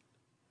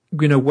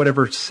 you know,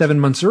 whatever, 7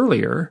 months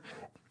earlier,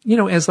 you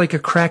know, as like a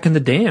crack in the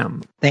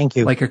dam. Thank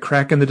you. Like a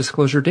crack in the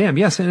disclosure dam.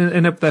 Yes.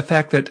 And the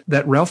fact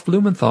that Ralph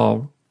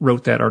Blumenthal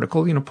wrote that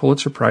article, you know,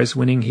 Pulitzer Prize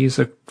winning. He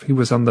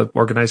was on the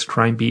organized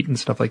crime beat and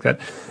stuff like that.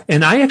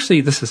 And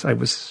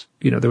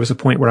there was a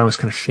point where I was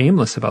kind of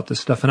shameless about this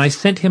stuff. And I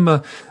sent him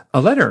a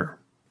letter.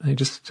 I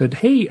just said,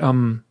 hey,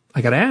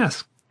 I got to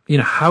ask, you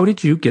know, how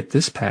did you get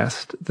this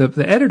past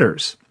the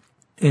editors?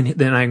 And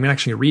then I'm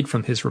actually read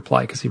from his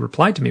reply because he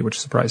replied to me, which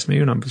surprised me,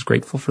 and I was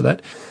grateful for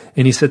that.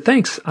 And he said,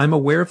 thanks. I'm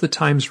aware of the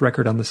Times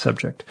record on the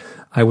subject.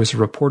 I was a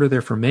reporter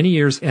there for many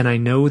years, and I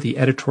know the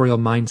editorial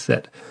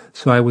mindset,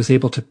 so I was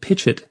able to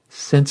pitch it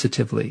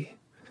sensitively.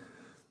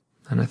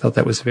 And I thought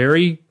that was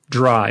very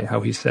dry how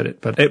he said it,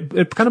 but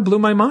it kind of blew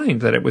my mind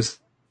that it was.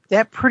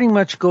 That pretty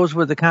much goes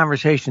with the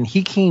conversation.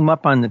 He came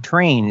up on the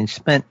train and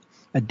spent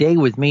a day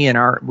with me in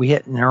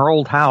our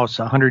old house,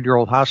 a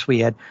 100-year-old house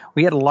we had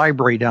a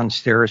library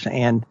downstairs,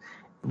 and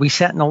we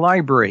sat in the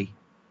library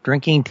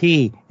drinking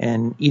tea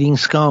and eating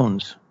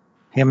scones,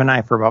 him and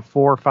I, for about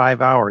 4 or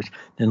 5 hours.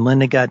 Then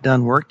Linda got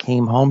done work,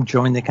 came home,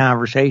 joined the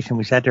conversation.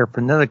 We sat there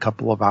for another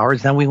couple of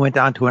hours. Then we went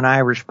down to an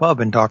Irish pub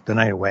and talked the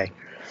night away.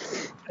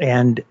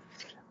 And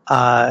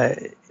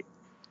I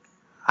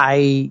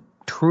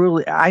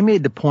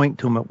made the point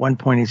to him at one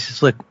point. He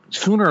says, look,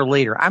 sooner or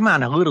later, I'm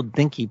on a little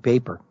dinky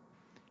paper.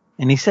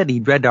 And he said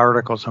he'd read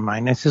articles of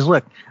mine. I says,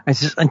 look,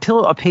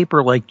 until a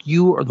paper like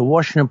you or the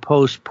Washington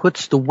Post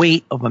puts the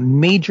weight of a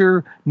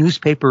major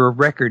newspaper of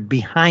record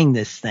behind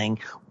this thing,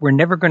 we're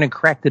never going to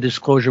crack the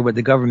disclosure with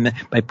the government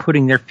by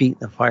putting their feet in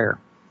the fire.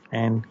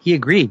 And he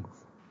agreed.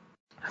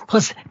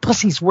 Plus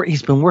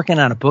he's been working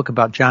on a book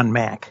about John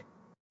Mack.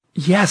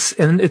 Yes,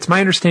 and it's my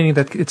understanding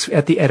that it's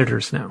at the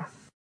editors now.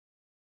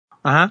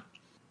 Uh-huh.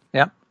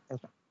 Yep.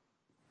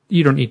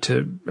 You don't need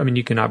to, I mean,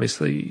 you can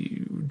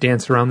obviously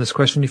dance around this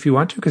question if you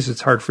want to, because it's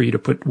hard for you to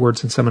put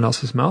words in someone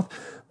else's mouth.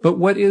 But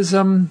what is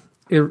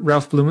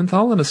Ralph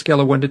Blumenthal on a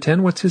scale of 1 to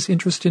 10? What's his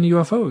interest in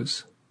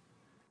UFOs?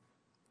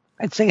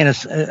 I'd say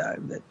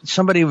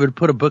somebody would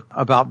put a book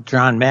about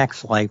John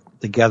Mack's life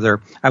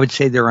together. I would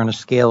say they're on a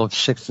scale of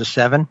 6 to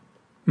 7.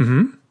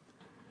 Mm-hmm.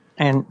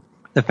 And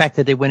the fact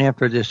that they went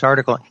after this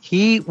article,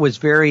 he was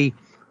very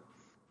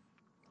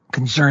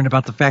concerned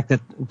about the fact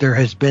that there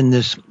has been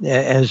this,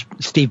 as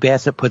Steve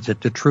Bassett puts it,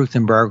 the truth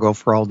embargo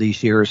for all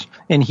these years.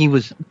 And he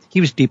was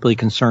deeply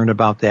concerned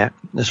about that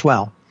as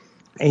well.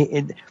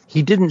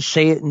 He didn't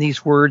say it in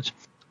these words,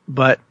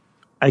 but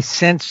I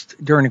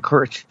sensed during the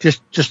course,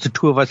 just the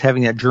two of us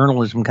having that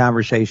journalism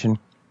conversation,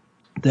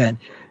 that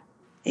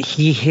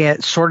he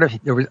had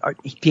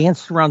he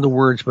danced around the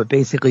words, but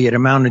basically it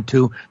amounted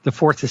to the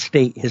Fourth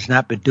Estate has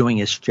not been doing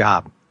its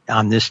job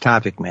on this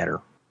topic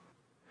matter.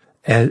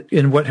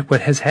 And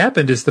what has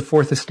happened is the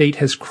Fourth Estate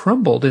has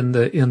crumbled in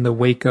the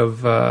wake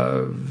of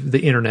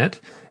the internet,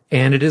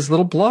 and it is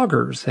little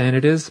bloggers, and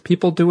it is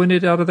people doing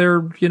it out of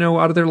their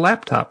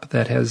laptop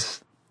that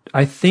has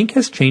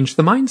changed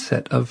the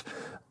mindset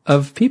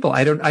of people.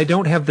 I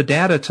don't have the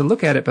data to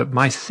look at it, but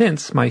my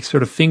sense, my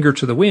sort of finger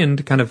to the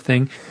wind kind of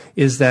thing,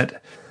 is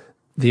that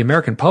the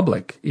American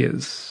public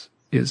is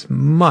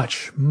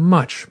much,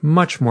 much,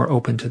 much more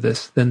open to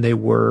this than they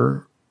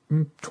were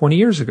 20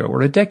 years ago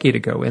or a decade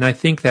ago. And I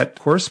think that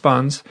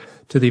corresponds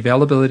to the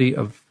availability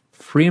of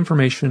free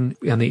information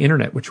on the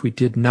internet, which we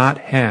did not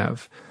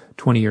have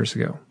 20 years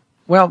ago.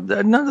 Well,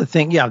 another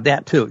thing, yeah,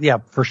 that too. Yeah,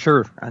 for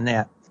sure on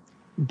that.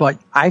 But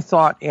I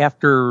thought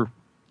after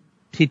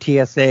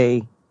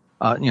TTSA,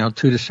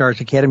 To the Stars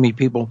Academy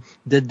people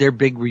did their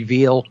big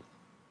reveal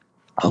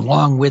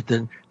along with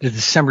the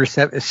December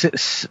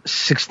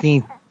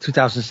 16th,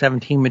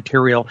 2017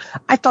 material,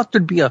 I thought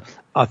there'd be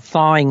a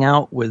thawing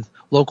out with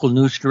local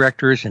news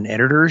directors and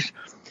editors.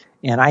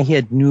 And I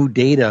had new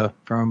data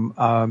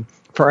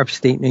for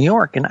upstate New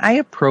York. And I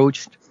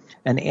approached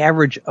an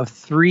average of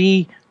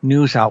 3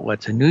 news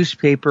outlets, a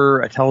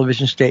newspaper, a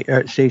television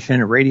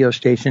station, a radio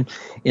station,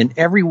 in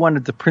every one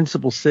of the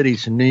principal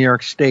cities in New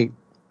York State.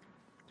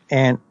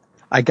 And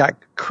I got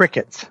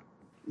crickets.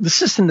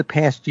 This is in the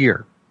past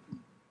year.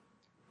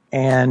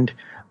 And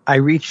I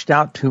reached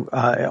out to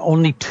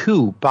only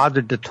 2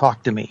 bothered to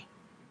talk to me.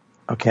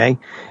 Okay.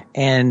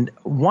 And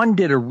one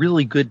did a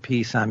really good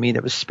piece on me.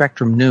 That was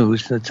Spectrum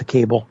News. That's a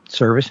cable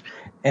service.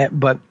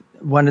 But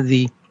one of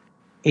the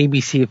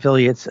ABC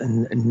affiliates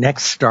and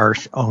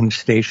Nexstar owned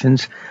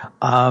stations,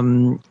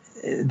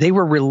 they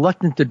were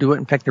reluctant to do it.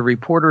 In fact, the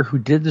reporter who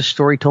did the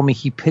story told me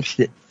he pitched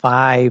it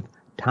 5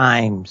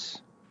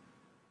 times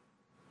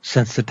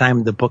since the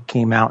time the book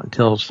came out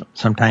until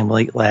sometime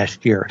late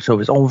last year. So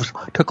it was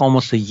took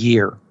almost a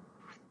year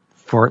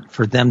for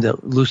them to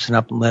loosen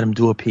up and let him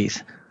do a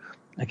piece.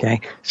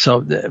 Okay, so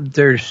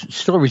there's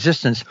still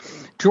resistance.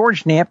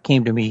 George Knapp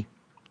came to me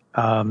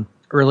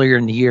earlier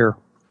in the year,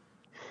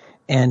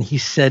 and he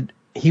said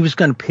he was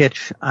going to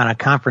pitch on a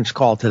conference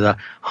call to the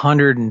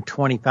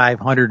 125,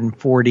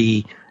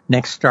 140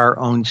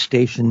 Nexstar-owned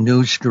station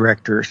news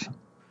directors.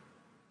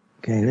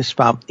 Okay, this is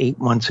about 8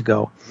 months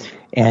ago.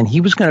 And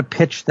he was going to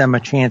pitch them a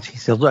chance. He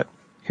said, look,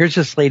 here's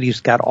this lady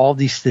who's got all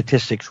these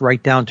statistics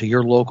right down to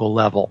your local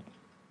level.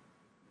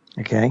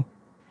 Okay?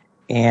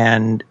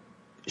 And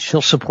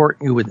she'll support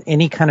you with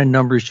any kind of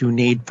numbers you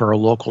need for a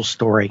local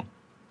story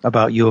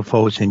about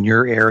UFOs in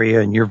your area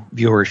and your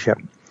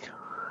viewership.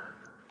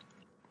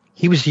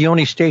 He was the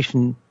only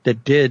station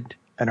that did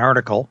an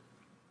article.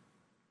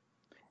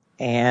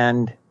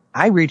 And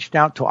I reached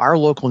out to our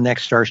local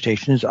Nexstar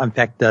stations. In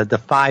fact,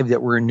 the 5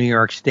 that were in New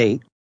York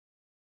State.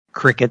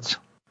 Crickets,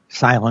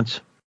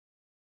 silence.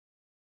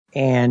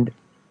 And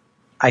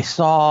I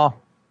saw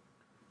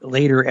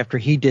later, after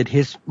he did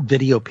his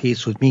video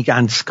piece with me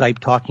on Skype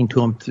talking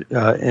to him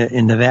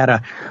in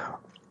Nevada,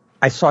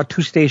 I saw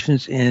 2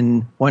 stations,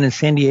 one in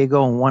San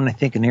Diego and one, I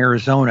think, in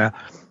Arizona,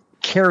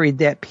 carried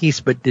that piece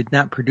but did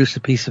not produce a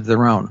piece of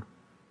their own.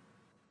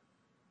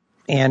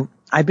 And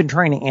I've been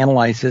trying to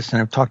analyze this,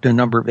 and I've talked to a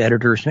number of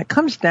editors, and it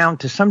comes down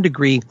to some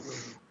degree,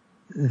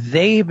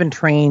 they've been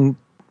trained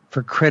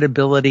for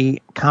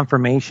credibility,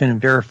 confirmation,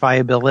 and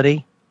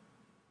verifiability.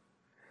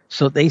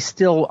 So they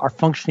still are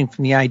functioning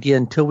from the idea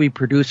until we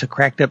produce a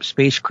cracked up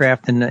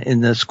spacecraft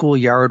in the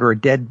schoolyard or a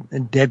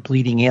dead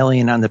bleeding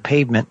alien on the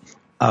pavement,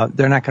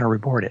 they're not going to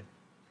report it.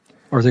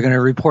 Or they're going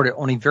to report it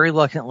only very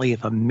reluctantly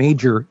if a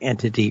major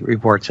entity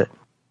reports it.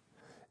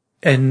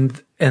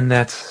 And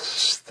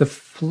that's the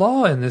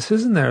flaw in this,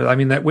 isn't there? I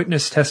mean, that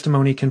witness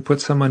testimony can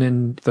put someone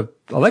in the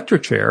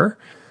electric chair,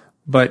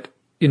 but,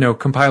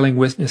 compiling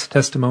witness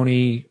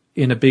testimony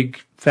in a big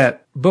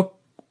fat book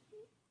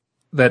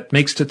that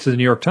makes it to the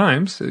New York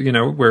Times,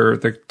 where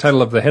the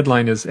title of the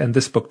headline is, and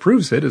this book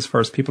proves it, as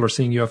far as people are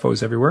seeing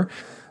UFOs everywhere.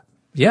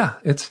 Yeah,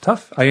 it's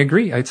tough. I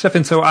agree. It's tough.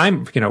 And so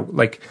I'm,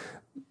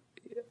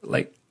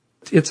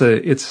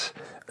 it's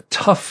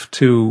tough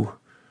to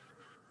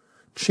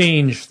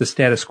change the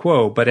status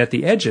quo, but at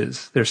the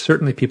edges, there's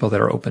certainly people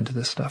that are open to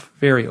this stuff,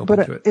 very open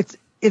to it.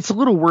 It's a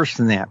little worse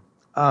than that.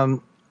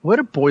 What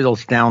it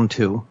boils down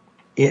to,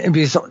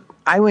 because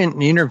I went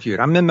and interviewed.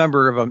 I'm a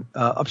member of a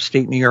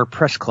upstate New York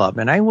press club,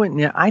 and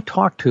I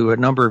talked to a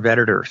number of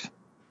editors.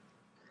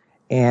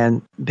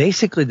 And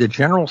basically the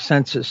general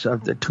census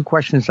of the 2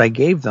 questions I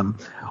gave them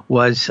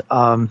was,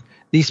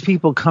 these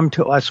people come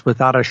to us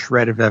without a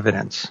shred of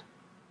evidence.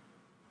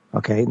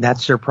 Okay,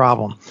 that's their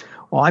problem.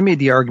 Well, I made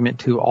the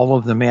argument to all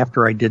of them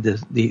after I did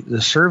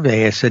the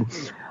survey. I said,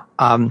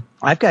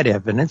 I've got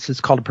evidence.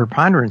 It's called a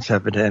preponderance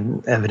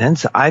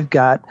evidence. I've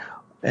got,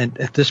 and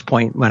at this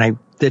point when I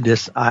did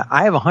this,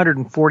 I have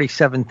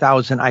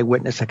 147,000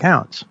 eyewitness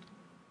accounts.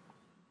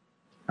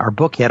 Our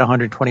book had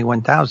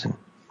 121,000.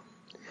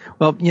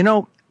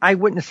 Well,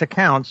 eyewitness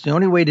accounts, the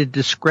only way to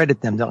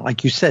discredit them,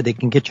 like you said, they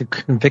can get you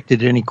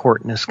convicted in any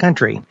court in this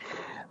country.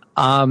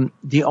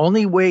 The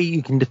only way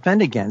you can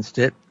defend against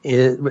it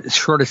is,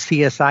 short of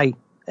CSI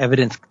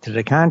evidence to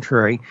the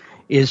contrary,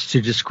 is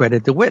to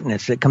discredit the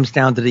witness. It comes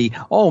down to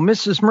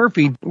Mrs.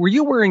 Murphy, were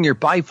you wearing your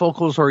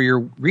bifocals or your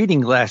reading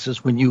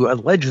glasses when you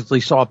allegedly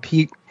saw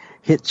Pete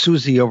hit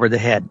Susie over the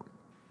head?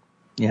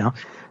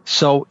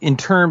 So in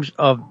terms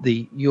of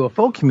the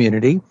UFO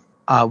community,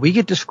 we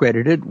get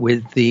discredited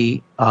with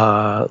the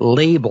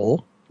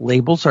label.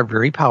 Labels are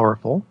very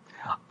powerful.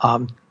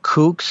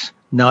 Kooks,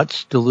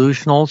 nuts,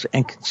 delusionals,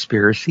 and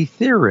conspiracy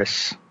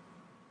theorists.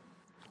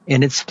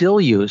 And it's still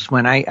used.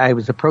 When I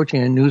was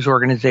approaching a news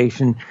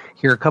organization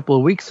here a couple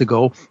of weeks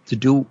ago to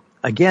do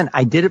again,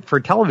 I did it for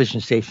a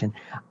television station.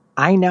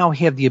 I now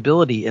have the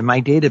ability in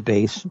my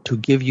database to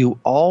give you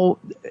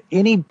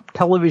any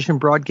television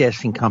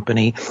broadcasting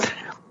company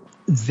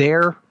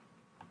their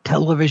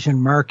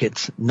television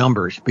markets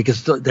numbers,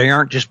 because they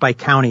aren't just by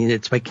county.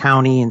 It's by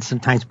county and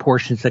sometimes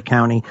portions of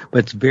county,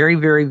 but it's very,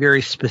 very,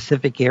 very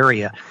specific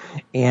area.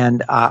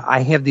 And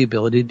I have the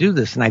ability to do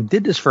this. And I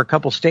did this for a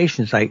couple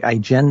stations. I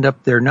genned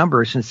up their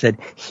numbers and said,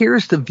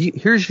 here's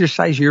your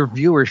size, your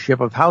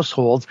viewership of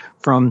households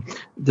from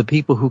the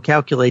people who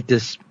calculate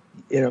this,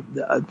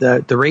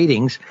 the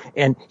ratings,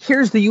 and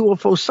here's the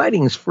UFO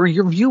sightings for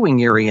your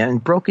viewing area,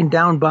 and broken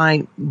down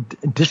by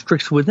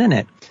districts within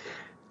it.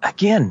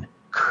 Again,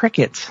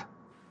 crickets.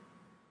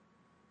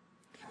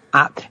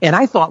 And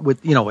I thought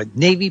with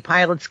Navy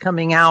pilots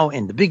coming out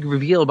and the big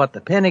reveal about the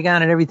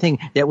Pentagon and everything,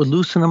 that would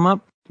loosen them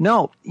up.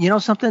 No,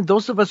 something?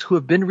 Those of us who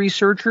have been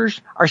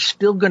researchers are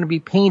still going to be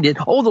painted.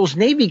 Oh, those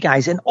Navy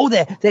guys, and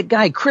that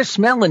guy Chris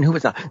Mellon, who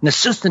was an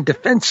assistant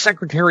defense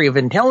secretary of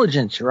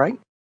intelligence, right?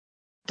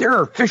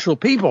 They're official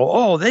people.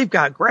 Oh, they've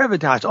got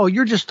gravitas. Oh,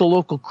 you're just a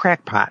local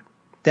crackpot.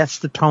 That's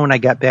the tone I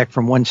got back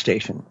from one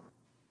station.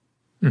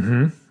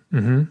 Mm-hmm.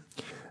 Mm-hmm.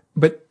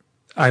 But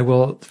I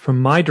will,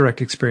 from my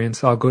direct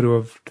experience, I'll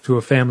go to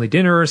a family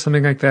dinner or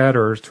something like that,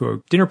 or to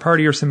a dinner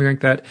party or something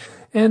like that,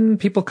 and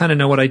people kind of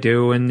know what I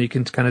do, and you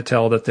can kind of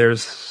tell that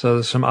there's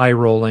some eye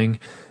rolling.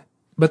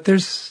 But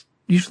there's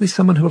usually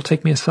someone who will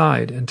take me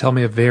aside and tell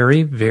me a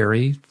very,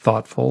 very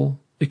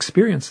thoughtful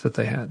experience that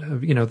they had.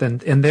 And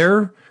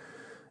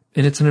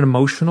it's an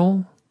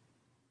emotional,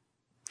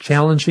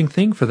 challenging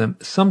thing for them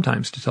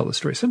sometimes to tell the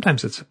story.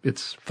 Sometimes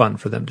it's fun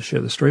for them to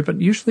share the story,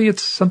 but usually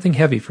it's something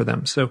heavy for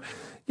them. So,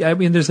 yeah, I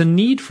mean, there's a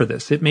need for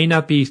this. We may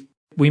not be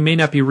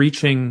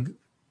reaching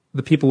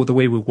the people with the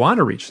way we want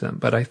to reach them,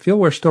 but I feel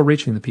we're still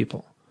reaching the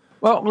people.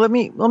 Well, let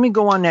me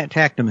go on that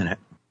tack a minute.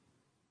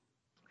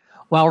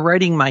 While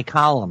writing my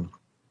column,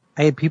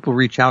 I had people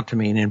reach out to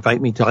me and invite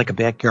me to like a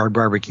backyard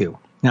barbecue.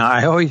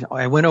 Now,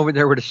 I went over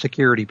there with a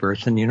security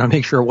person,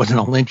 make sure it wasn't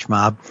a lynch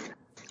mob.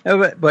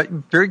 But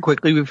very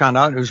quickly we found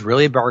out it was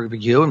really a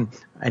barbecue, and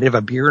I'd have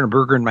a beer and a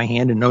burger in my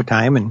hand in no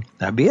time, and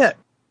that'd be it.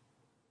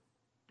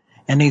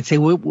 And they'd say,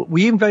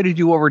 we invited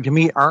you over to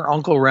meet our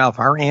Uncle Ralph,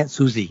 our Aunt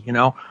Susie,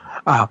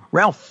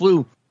 Ralph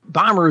flew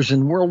bombers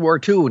in World War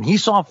II, and he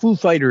saw Foo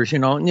Fighters,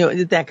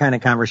 that kind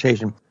of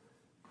conversation.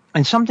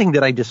 And something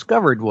that I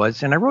discovered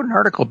was, and I wrote an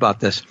article about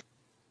this,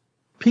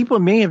 people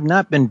may have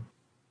not been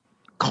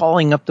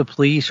calling up the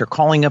police or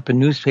calling up a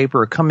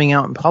newspaper or coming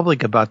out in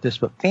public about this,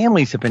 but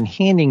families have been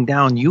handing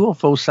down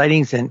UFO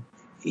sightings and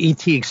ET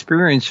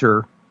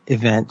experiencer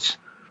events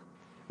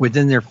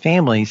within their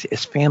families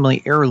as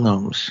family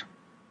heirlooms.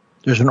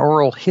 There's an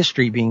oral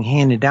history being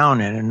handed down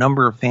in a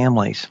number of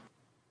families.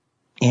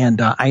 And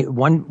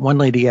one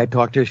lady I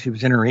talked to, she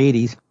was in her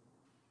 80s.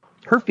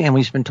 Her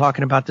family's been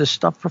talking about this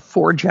stuff for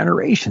 4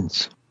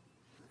 generations.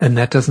 And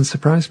that doesn't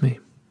surprise me.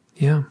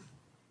 Yeah.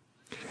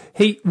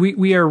 Hey,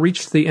 we are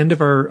reached the end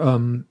of our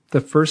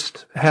the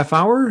first half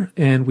hour,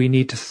 and we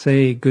need to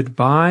say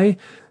goodbye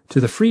to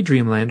the free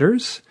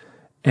Dreamlanders.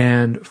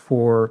 And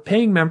for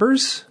paying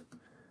members,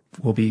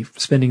 we'll be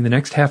spending the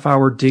next half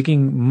hour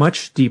digging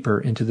much deeper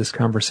into this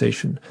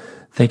conversation.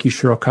 Thank you,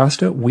 Cheryl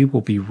Costa. We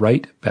will be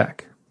right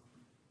back.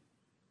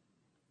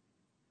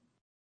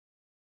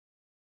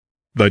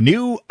 The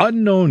new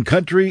Unknown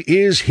Country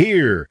is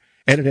here,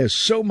 and it has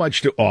so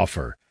much to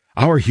offer.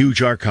 Our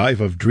huge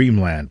archive of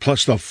Dreamland,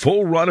 plus the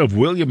full run of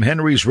William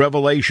Henry's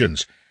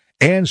Revelations,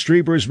 Anne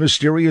Strieber's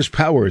mysterious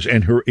powers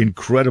and her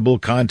incredible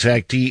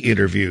contactee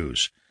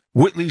interviews,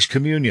 Whitley's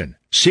Communion,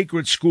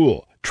 Secret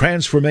School,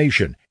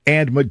 Transformation,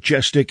 and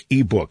majestic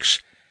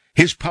ebooks,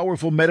 his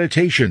powerful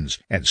meditations,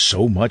 and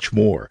so much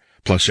more.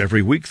 Plus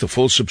every week the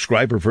full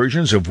subscriber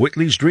versions of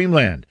Whitley's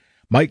Dreamland,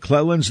 Mike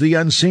Clelland's The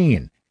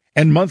Unseen,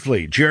 and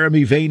monthly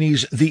Jeremy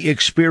Vaney's The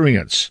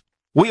Experience.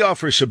 We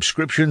offer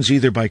subscriptions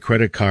either by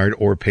credit card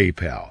or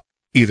PayPal,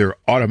 either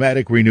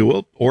automatic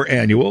renewal or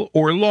annual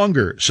or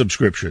longer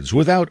subscriptions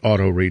without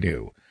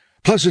auto-renew.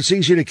 Plus, it's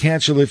easy to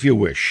cancel if you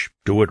wish.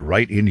 Do it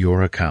right in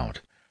your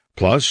account.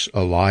 Plus,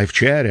 a live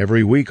chat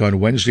every week on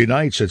Wednesday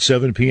nights at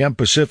 7 p.m.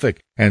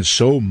 Pacific, and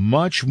so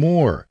much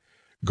more.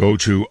 Go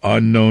to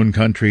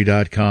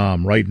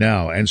unknowncountry.com right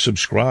now and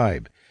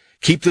subscribe.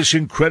 Keep this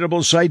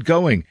incredible site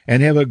going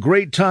and have a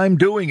great time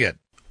doing it.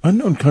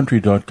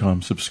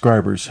 UnknownCountry.com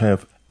subscribers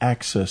have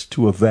access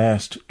to a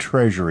vast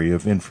treasury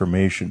of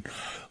information.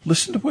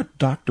 Listen to what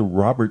Dr.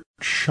 Robert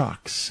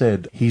Schoch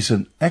said. He's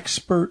an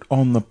expert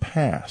on the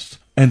past,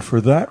 and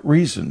for that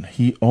reason,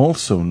 he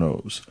also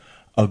knows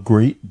a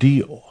great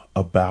deal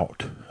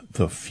about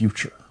the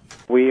future.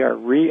 We are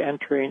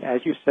re-entering,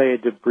 as you say, a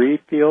debris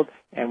field,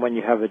 and when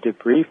you have a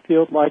debris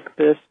field like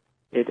this,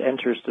 it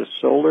enters the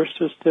solar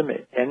system.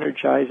 It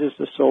energizes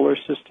the solar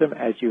system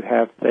as you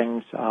have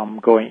things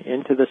going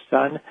into the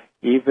sun.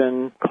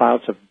 Even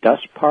clouds of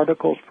dust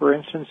particles, for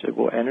instance, it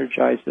will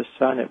energize the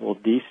sun. It will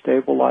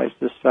destabilize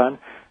the sun.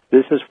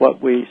 This is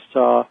what we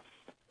saw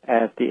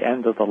at the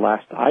end of the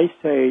last ice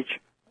age.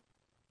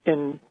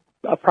 In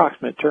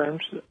approximate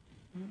terms,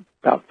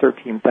 about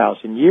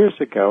 13,000 years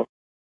ago.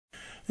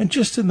 And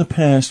just in the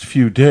past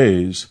few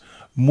days,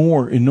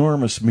 more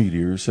enormous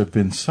meteors have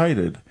been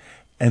sighted,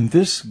 and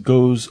this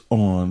goes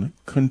on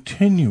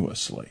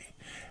continuously,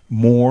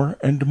 more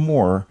and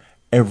more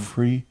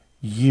every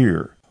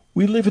year.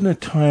 We live in a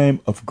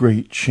time of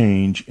great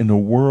change in a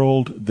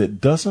world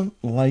that doesn't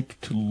like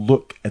to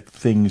look at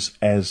things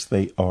as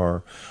they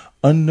are.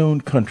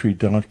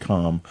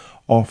 UnknownCountry.com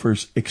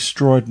offers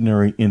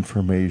extraordinary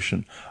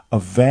information, a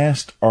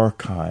vast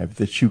archive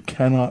that you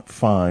cannot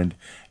find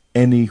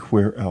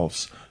anywhere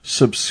else.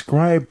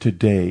 Subscribe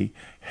today.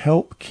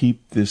 Help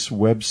keep this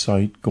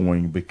website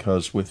going,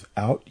 because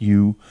without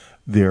you,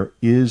 there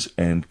is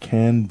and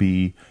can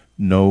be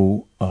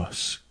no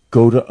us.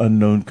 Go to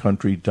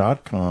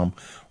UnknownCountry.com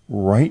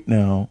right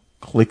now.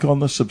 Click on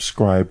the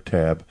subscribe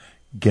tab.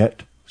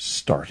 Get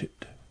started.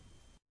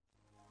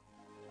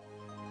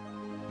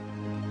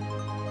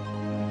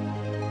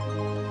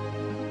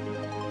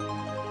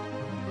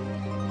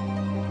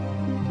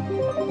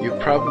 You've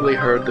probably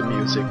heard the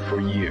music for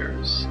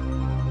years.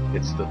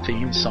 It's the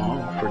theme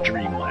song for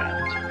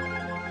Dreamland.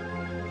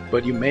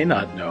 But you may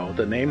not know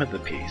the name of the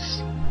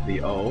piece,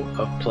 the O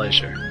of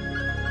Pleasure.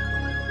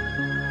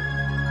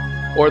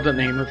 Or the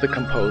name of the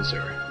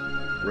composer,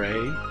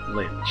 Ray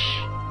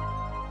Lynch.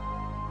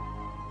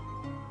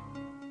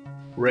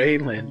 Ray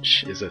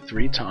Lynch is a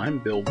 3-time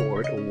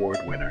Billboard Award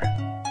winner.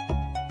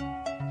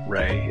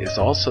 Ray is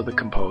also the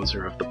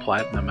composer of the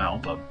platinum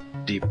album,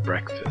 Deep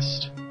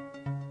Breakfast.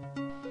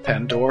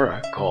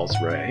 Pandora calls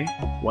Ray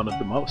one of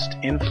the most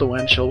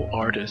influential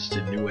artists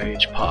in New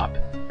Age pop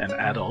and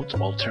adult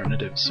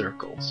alternative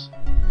circles.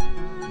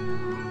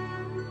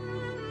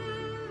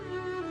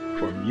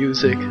 For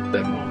music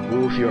that will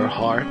move your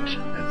heart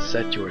and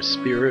set your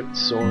spirit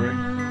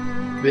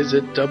soaring,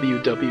 visit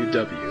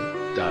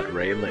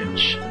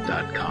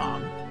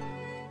www.raylynch.com.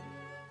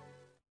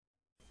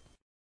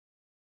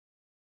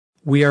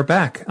 We are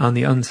back on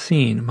The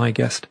Unseen. My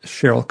guest,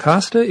 Cheryl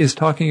Costa, is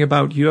talking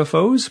about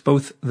UFOs,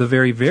 both the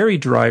very, very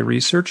dry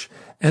research,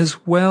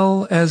 as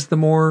well as the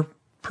more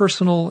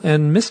personal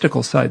and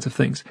mystical sides of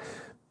things.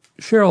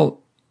 Cheryl,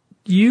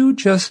 you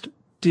just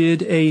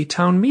did a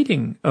town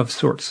meeting of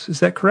sorts. Is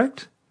that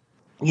correct?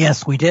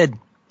 Yes, we did.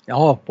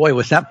 Oh, boy,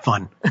 was that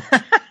fun.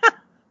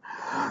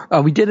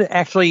 We did it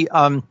actually,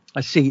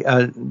 let's see,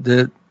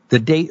 the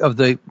date of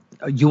the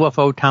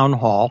UFO town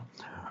hall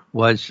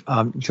was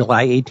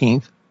July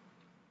 18th.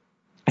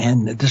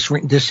 And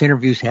this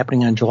interview is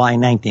happening on July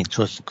 19th,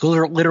 so it's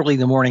literally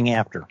the morning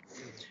after.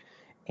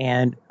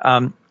 And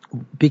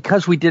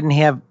because we didn't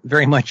have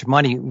very much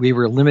money, we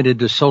were limited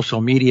to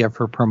social media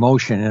for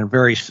promotion in a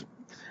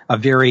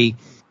very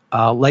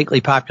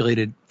lightly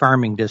populated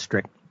farming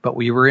district. But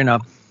we were in a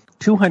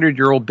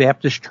 200-year-old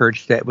Baptist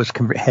church that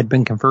had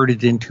been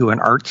converted into an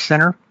arts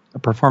center, a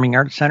performing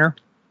arts center.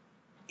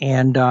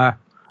 And the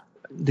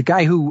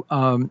guy who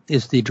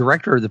is the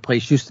director of the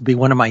place used to be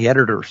one of my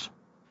editors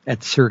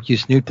at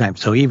Syracuse New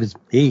Times. So he was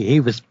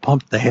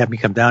pumped to have me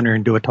come down here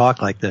and do a talk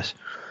like this.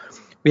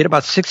 We had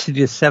about 60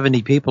 to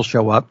 70 people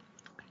show up.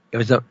 It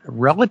was a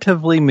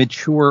relatively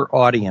mature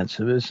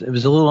audience. It was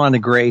a little on the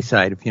gray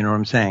side, if you know what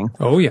I'm saying.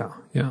 Oh, yeah,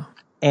 yeah.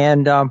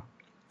 And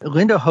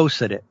Linda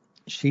hosted it.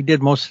 She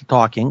did most of the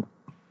talking,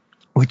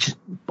 which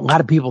a lot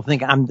of people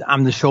think I'm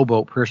the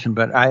showboat person,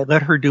 but I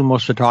let her do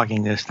most of the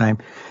talking this time.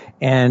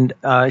 And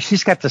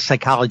she's got the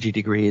psychology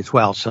degree as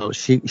well, so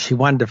she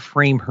wanted to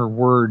frame her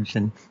words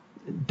in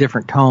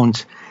different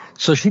tones.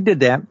 So she did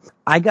that.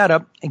 I got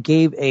up and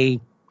gave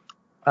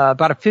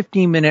about a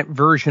 15-minute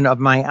version of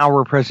my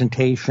hour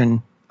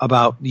presentation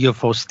about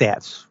UFO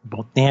stats,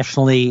 both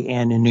nationally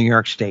and in New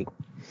York State.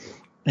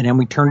 And then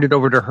we turned it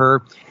over to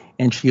her,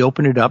 and she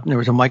opened it up, and there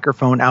was a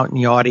microphone out in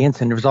the audience,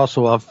 and there was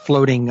also a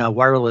floating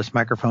wireless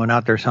microphone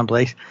out there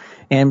someplace.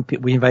 And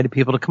we invited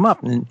people to come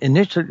up. And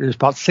initially, there was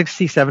about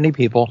 60, 70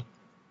 people.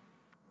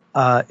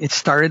 It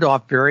started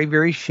off very,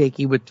 very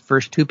shaky with the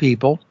first two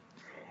people.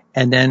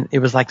 And then it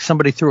was like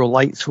somebody threw a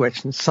light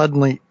switch, and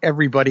suddenly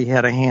everybody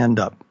had a hand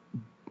up,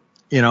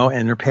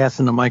 and they're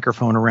passing the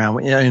microphone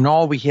around. In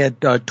all, we had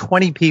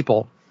 20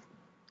 people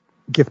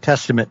give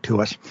testament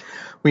to us.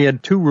 We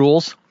had two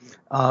rules.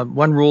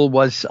 One rule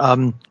was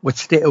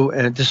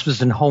this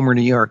was in Homer,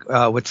 New York.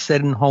 What's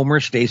said in Homer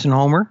stays in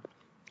Homer.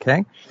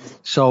 Okay,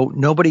 so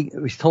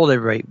we told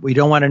everybody, we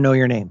don't want to know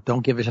your name.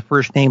 Don't give us a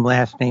first name,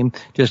 last name.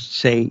 Just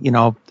say,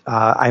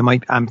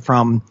 I'm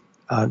from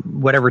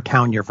whatever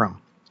town you're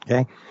from.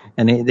 Okay.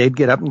 And they'd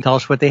get up and tell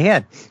us what they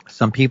had.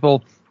 Some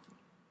people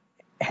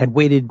had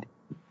waited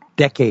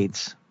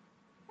decades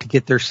to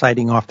get their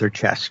sighting off their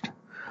chest.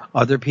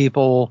 Other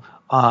people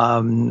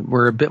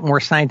were a bit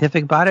more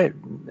scientific about it,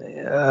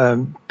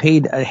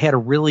 had a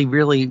really,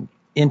 really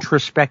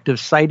introspective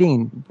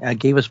sighting,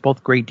 gave us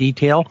both great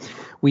detail.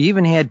 We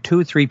even had 2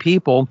 or 3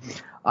 people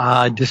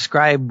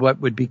describe what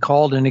would be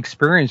called an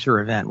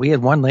experiencer event. We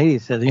had one lady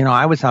that said,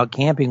 I was out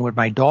camping with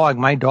my dog.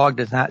 My dog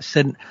does not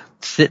sit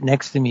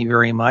next to me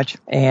very much.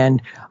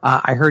 And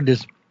I heard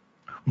this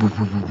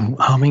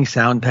humming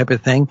sound type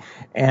of thing.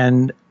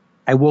 And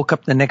I woke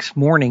up the next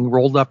morning,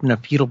 rolled up in a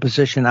fetal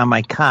position on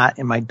my cot,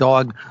 and my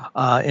dog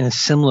in a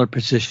similar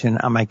position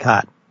on my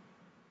cot.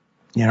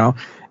 You know,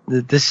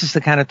 this is the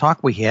kind of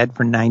talk we had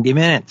for 90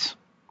 minutes.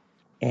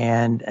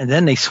 And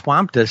then they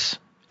swamped us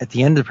at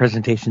the end of the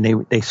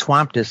presentation. They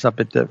swamped us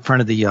up at the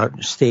front of the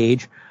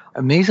stage.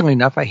 Amazingly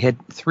enough, I had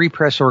 3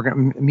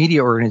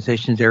 media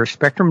organizations there.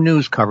 Spectrum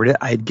News covered it.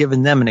 I had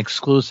given them an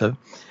exclusive.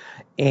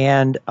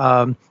 And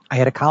I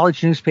had a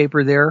college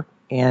newspaper there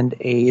and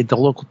the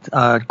local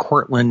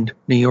Cortland,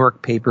 New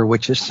York paper,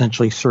 which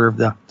essentially served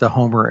the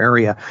Homer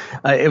area.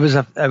 It was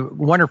a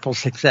wonderful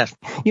success.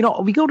 You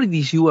know, we go to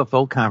these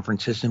UFO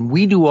conferences and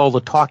we do all the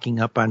talking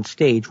up on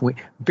stage.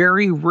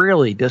 Very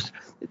rarely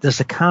does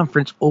a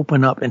conference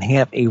open up and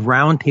have a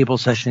roundtable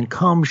session.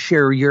 Come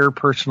share your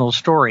personal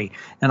story.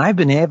 And I've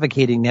been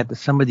advocating that to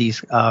some of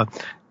these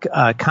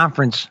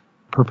conference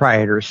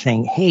proprietors,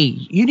 saying, hey,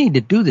 you need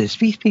to do this.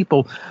 These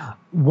people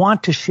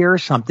want to share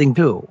something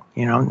too,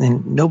 you know,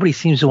 and nobody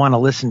seems to want to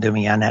listen to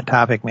me on that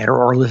topic matter,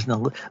 or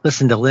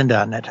listen to Linda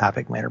on that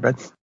topic matter.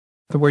 But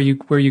where you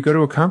go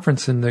to a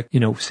conference and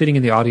sitting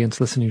in the audience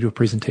listening to a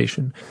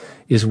presentation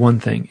is one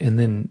thing, and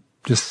then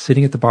just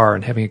sitting at the bar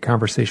and having a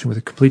conversation with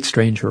a complete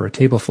stranger or a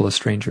table full of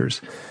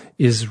strangers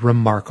is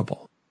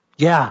remarkable.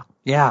 Yeah,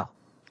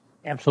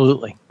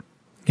 absolutely.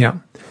 Yeah.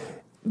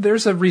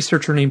 There's a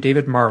researcher named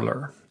David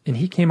Marler, and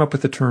he came up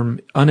with the term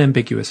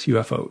unambiguous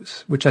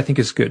UFOs, which I think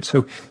is good.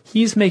 So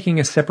he's making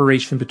a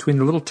separation between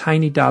the little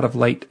tiny dot of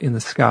light in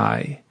the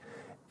sky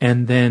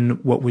and then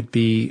what would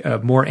be a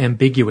more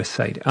unambiguous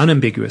sighting,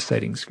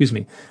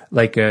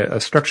 like a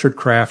structured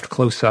craft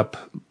close up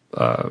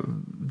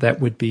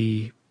that would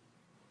be,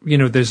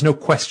 there's no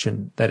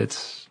question that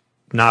it's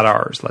not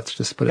ours. Let's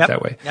just put it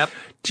that way. Yep.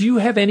 Do you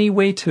have any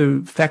way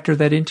to factor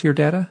that into your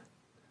data?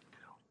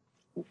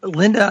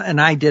 Linda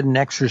and I did an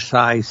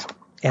exercise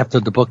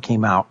after the book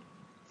came out.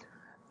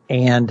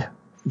 And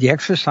the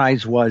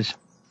exercise was,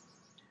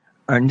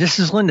 and this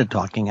is Linda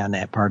talking on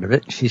that part of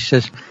it. She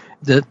says,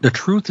 the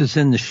truth is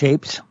in the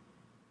shapes.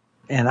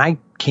 And I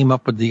came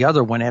up with the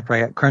other one after I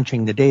got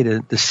crunching the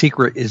data.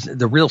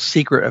 The real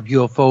secret of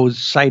UFO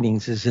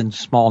sightings is in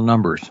small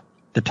numbers,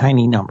 the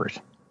tiny numbers.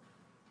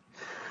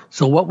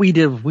 So what we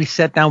did, we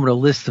sat down with a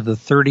list of the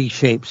 30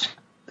 shapes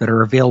that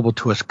are available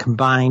to us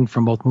combined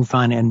from both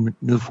MUFON and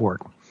Newfort.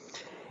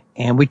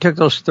 And we took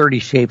those 30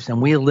 shapes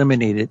and we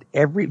eliminated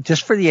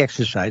just for the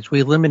exercise, we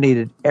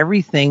eliminated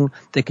everything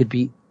that could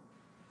be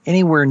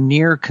anywhere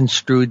near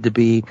construed to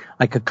be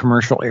like a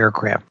commercial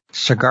aircraft.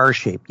 Cigar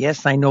shape.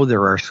 Yes, I know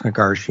there are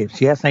cigar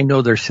shapes. Yes, I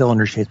know there's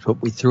cylinder shapes, but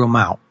we threw them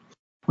out.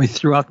 We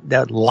threw out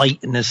that light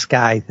in the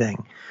sky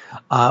thing.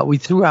 We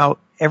threw out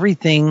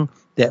everything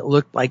that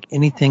looked like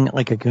anything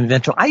like a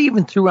conventional. I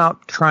even threw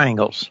out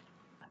triangles.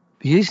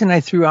 The reason I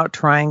threw out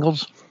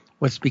triangles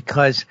was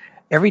because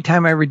every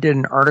time I ever did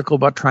an article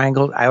about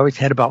triangles, I always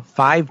had about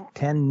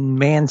 5-10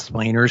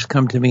 mansplainers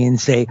come to me and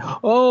say,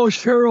 oh,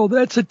 Cheryl,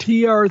 that's a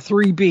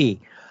TR-3B.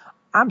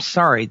 I'm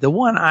sorry. The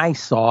one I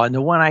saw and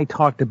the one I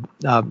talked to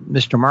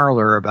Mr.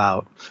 Marler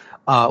about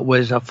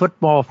was a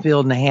football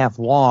field and a half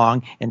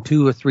long and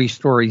 2 or 3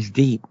 stories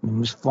deep. It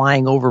was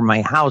flying over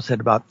my house at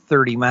about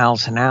 30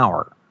 miles an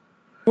hour.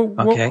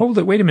 Well, hold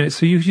it. Wait a minute.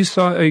 So you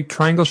saw a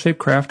triangle-shaped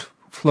craft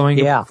flying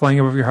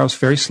over your house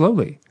very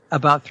slowly.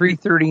 About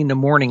 3:30 in the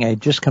morning, I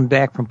had just come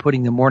back from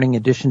putting the morning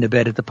edition to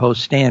bed at the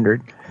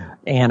Post-Standard,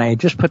 and I had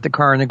just put the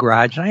car in the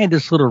garage, and I had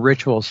this little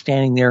ritual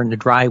standing there in the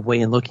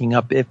driveway and looking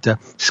up, if the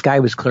sky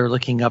was clear,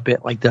 looking up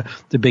at like the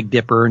Big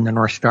Dipper and the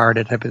North Star,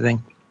 that type of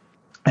thing.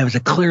 It was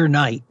a clear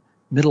night,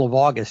 middle of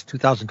August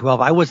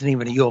 2012. I wasn't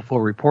even a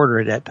UFO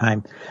reporter at that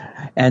time,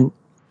 and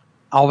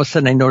all of a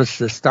sudden I noticed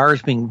the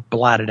stars being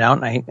blotted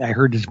out, and I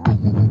heard this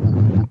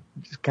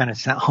kind of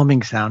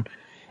humming sound,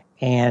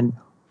 and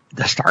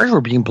the stars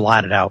were being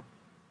blotted out.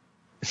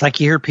 It's like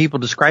you hear people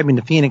describing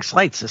the Phoenix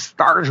Lights. The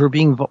stars were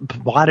being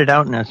blotted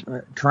out in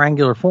a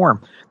triangular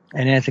form.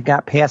 And as it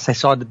got past, I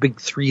saw the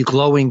big 3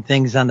 glowing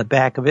things on the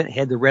back of it. It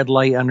had the red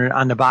light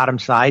on the bottom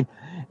side.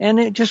 And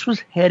it just was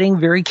heading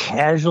very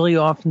casually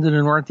off into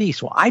the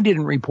northeast. Well, I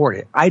didn't report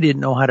it. I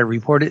didn't know how to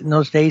report it in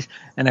those days.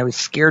 And I was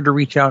scared to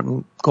reach out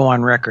and go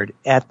on record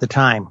at the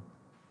time.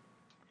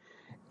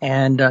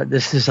 And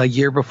this is a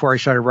year before I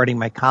started writing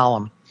my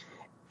column.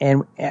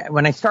 And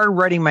when I started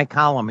writing my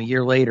column a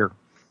year later,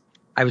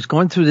 I was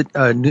going through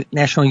the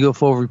National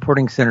UFO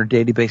Reporting Center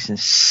database, and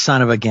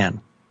son of a gun,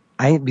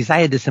 because I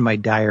had this in my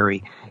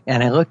diary,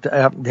 and I looked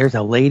up, there's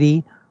a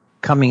lady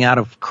coming out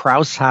of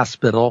Krause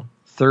Hospital,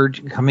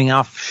 coming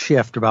off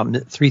shift about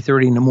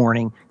 3:30 in the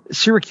morning.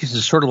 Syracuse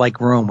is sort of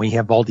like Rome. We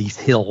have all these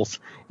hills,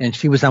 and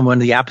she was on one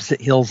of the opposite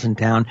hills in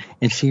town,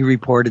 and she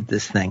reported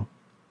this thing.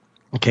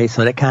 Okay,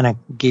 so that kind of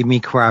gave me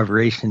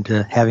corroboration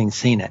to having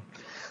seen it.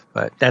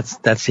 But that's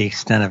the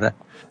extent of it.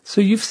 So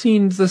you've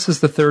seen, this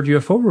is the 3rd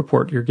UFO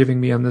report you're giving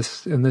me on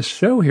this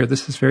show here.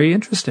 This is very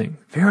interesting.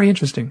 Very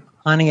interesting.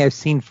 Honey, I've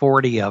seen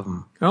 40 of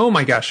them. Oh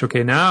my gosh.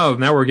 Okay. Now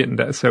we're getting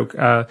to,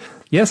 so,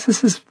 yes,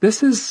 this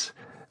is,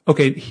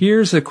 Okay,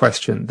 here's a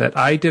question that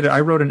I did.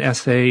 I wrote an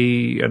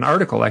essay, an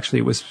article,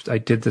 actually. I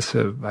did this,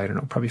 I don't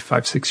know, probably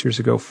 5-6 years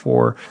ago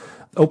for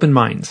Open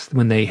Minds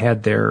when they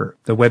had the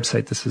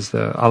website. This is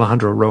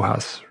Alejandro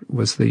Rojas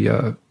was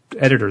the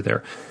editor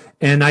there.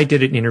 And I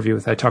did an interview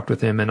I talked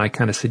with him, and I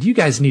kind of said, you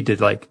guys need to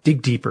like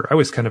dig deeper. I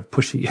was kind of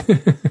pushy.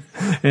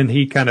 And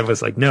he kind of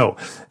was like, no.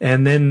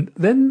 And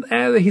then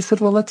he said,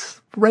 well,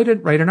 let's write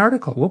an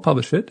article. We'll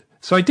publish it.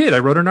 So I did. I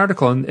wrote an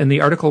article, and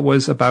the article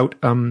was about,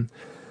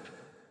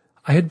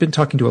 I had been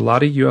talking to a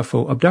lot of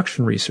UFO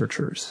abduction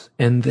researchers.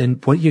 And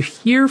then what you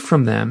hear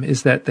from them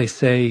is that they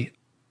say,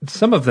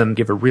 some of them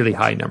give a really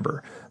high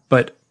number,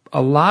 but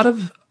a lot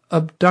of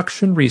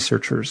abduction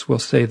researchers will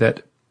say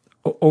that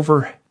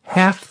over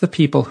half the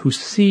people who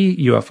see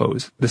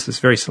UFOs, this is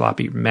very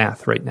sloppy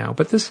math right now,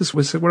 but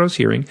was what I was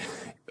hearing.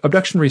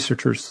 Abduction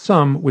researchers,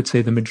 some would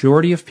say the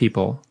majority of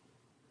people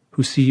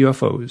who see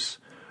UFOs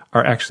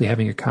are actually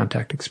having a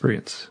contact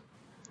experience.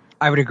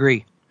 I would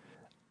agree.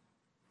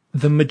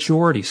 The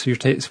majority, so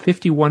it's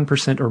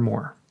 51% or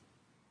more.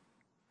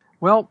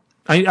 Well,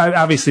 I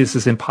obviously this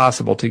is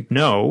impossible to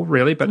know,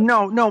 really, but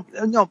no,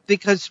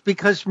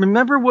 because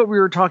remember what we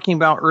were talking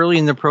about early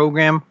in the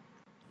program,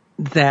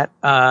 that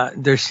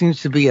there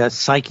seems to be a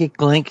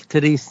psychic link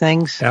to these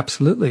things.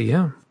 Absolutely,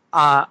 yeah.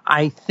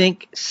 I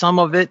think some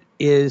of it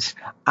is,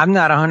 I'm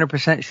not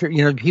 100%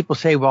 sure. People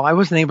say, well, I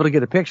wasn't able to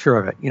get a picture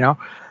of it.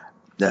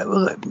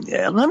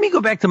 Let me go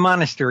back to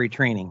monastery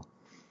training.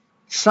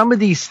 Some of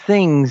these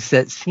things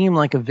that seem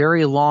like a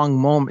very long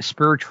moment,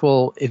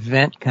 spiritual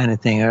event kind of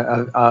thing,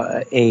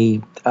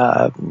 a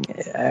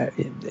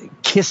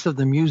kiss of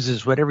the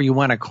muses, whatever you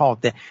want to call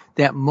it,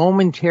 that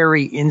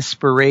momentary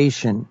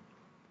inspiration,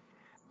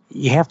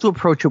 you have to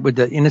approach it with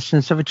the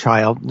innocence of a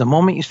child. The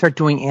moment you start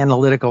doing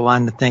analytical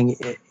on the thing,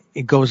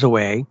 it goes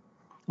away.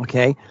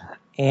 Okay.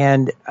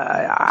 And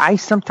I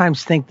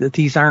sometimes think that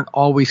these aren't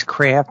always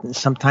craft, and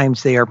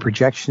sometimes they are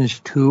projections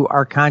to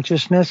our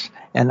consciousness.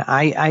 And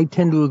I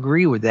tend to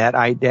agree with that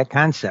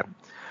concept.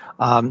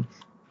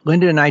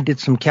 Linda and I did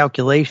some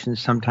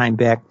calculations some time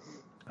back.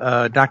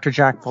 Dr.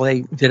 Jacques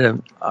Vallée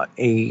did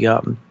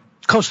a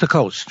coast to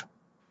coast,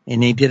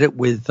 and they did it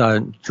with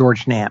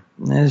George Knapp.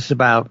 This is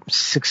about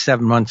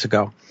 6-7 months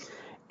ago.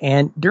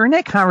 And during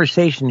that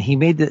conversation, he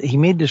made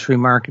this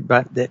remark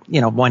about that,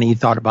 one, he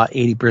thought about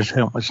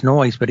 80% was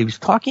noise, but he was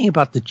talking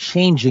about the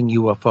changing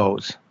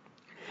UFOs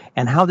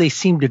and how they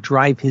seem to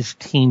drive his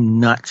team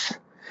nuts.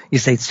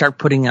 They'd start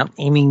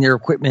aiming their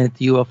equipment at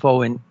the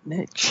UFO, and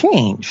it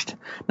changed.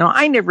 Now,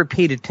 I never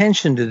paid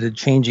attention to the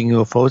changing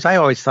UFOs. I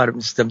always thought it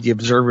was the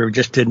observer who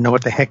just didn't know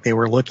what the heck they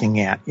were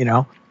looking at,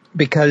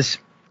 because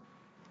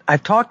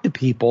I've talked to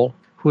people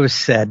who have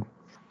said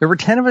there were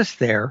 10 of us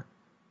there.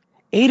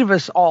 8 of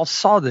us all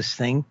saw this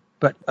thing,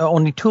 but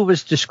only 2 of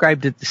us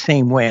described it the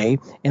same way,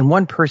 and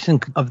 1 person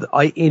of the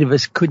 8 of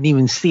us couldn't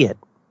even see it.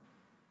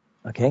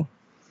 Okay?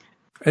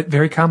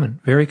 Very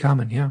common,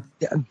 yeah.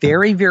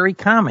 Very, very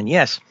common,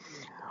 yes.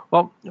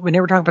 Well, we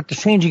never talked about the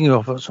changing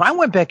UFO. So I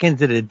went back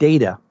into the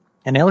data,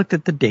 and I looked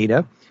at the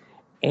data,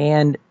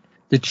 and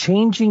the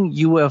changing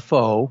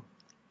UFO,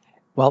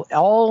 well,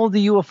 all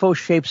the UFO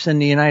shapes in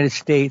the United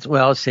States,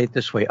 well, let's say it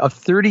this way, of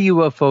 30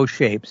 UFO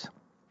shapes,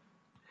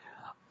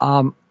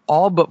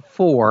 all but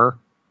 4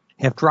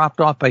 have dropped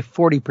off by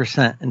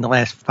 40% in the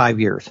last 5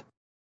 years.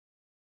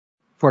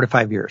 4 to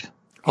 5 years.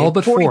 All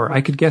but 4.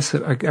 I could guess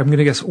it. I'm going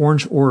to guess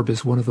Orange Orb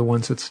is one of the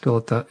ones that's still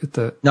at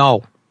the.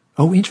 No.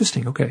 Oh,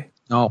 interesting. Okay.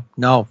 No.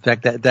 In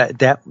fact,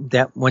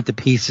 that went to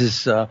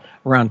pieces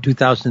around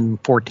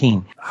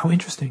 2014. How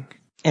interesting.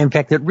 In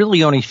fact, it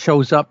really only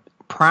shows up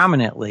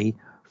prominently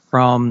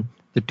from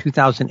the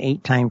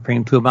 2008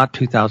 timeframe to about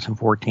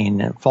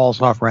 2014, and it falls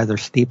off rather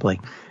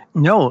steeply.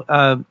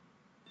 No,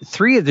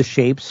 3 of the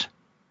shapes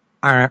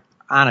are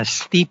on a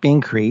steep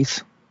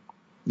increase.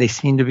 They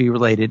seem to be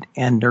related,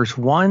 and there's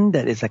one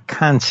that is a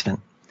constant.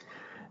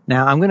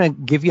 Now, I'm going to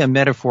give you a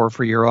metaphor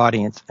for your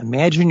audience.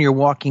 Imagine you're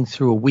walking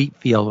through a wheat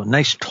field, a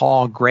nice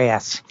tall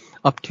grass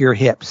up to your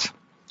hips.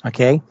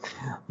 Okay,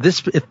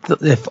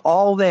 if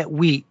all that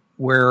wheat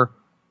were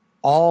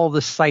all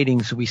the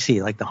sightings we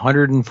see, like the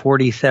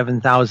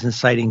 147,000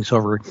 sightings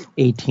over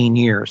 18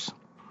 years,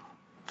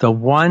 the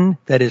one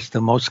that is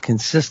the most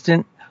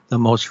consistent, the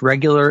most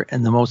regular,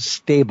 and the most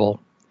stable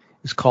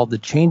is called the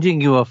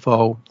changing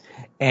UFO.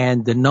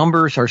 And the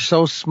numbers are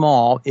so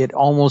small, it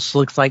almost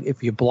looks like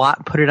if you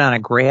put it on a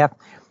graph,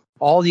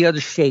 all the other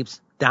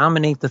shapes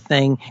dominate the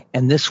thing,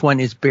 and this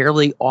one is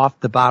barely off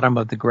the bottom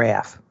of the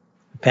graph.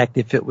 In fact,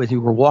 if you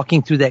were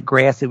walking through that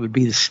grass, it would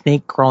be the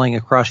snake crawling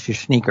across your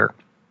sneaker.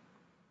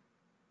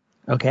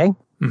 Okay?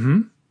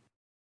 Mm-hmm.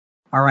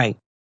 All right.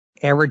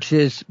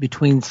 Averages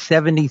between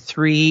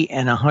 73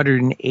 and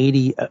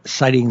 180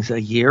 sightings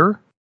a year.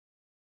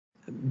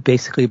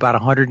 Basically about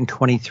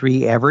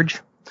 123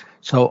 average.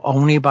 So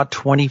only about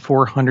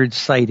 2,400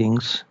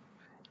 sightings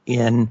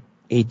in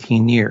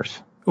 18 years.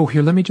 Oh,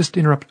 here, let me just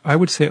interrupt. I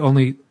would say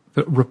only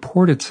the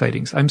reported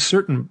sightings. I'm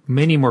certain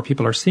many more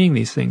people are seeing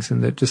these things,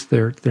 and that just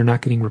they're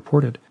not getting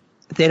reported.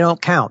 They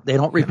don't count. They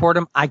don't report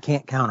them. I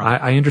can't count them.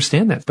 I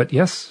understand that, but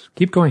yes,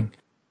 keep going.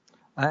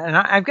 And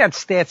I've got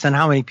stats on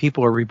how many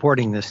people are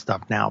reporting this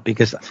stuff now,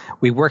 because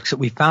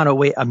we found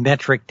a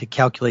metric to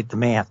calculate the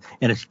math,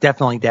 and it's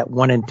definitely that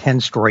 1 in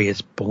 10 story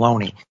is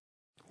baloney.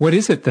 What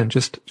is it then?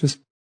 Just.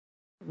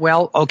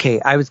 Well,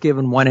 okay, I was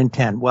given 1 in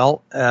 10.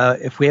 Well,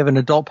 if we have an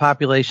adult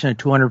population of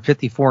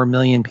 254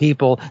 million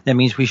people, that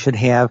means we should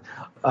have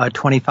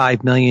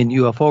 25 million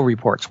UFO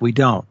reports. We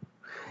don't.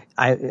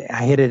 I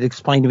had it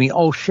explained to me,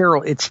 oh,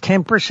 Cheryl, it's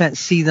 10%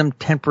 see them,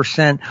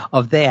 10%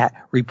 of that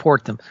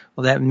report them.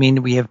 Well, that would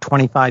mean we have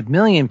 25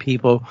 million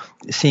people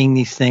seeing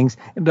these things,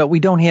 but we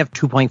don't have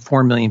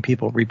 2.4 million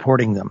people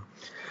reporting them.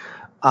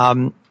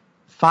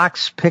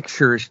 Fox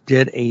Pictures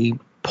did a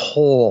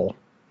poll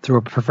through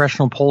a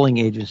professional polling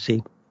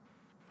agency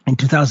in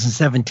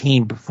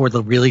 2017 before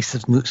the release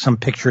of some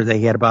picture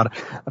they had about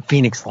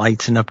Phoenix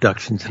lights and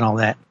abductions and all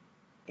that.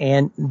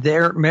 And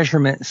their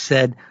measurement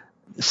said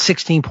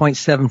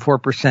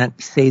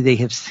 16.74% say they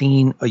have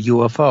seen a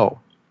UFO.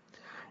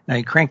 Now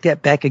you crank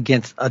that back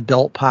against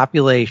adult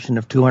population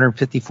of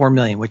 254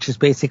 million, which is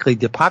basically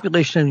the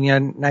population of the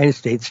United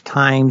States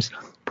times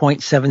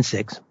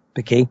 0.76.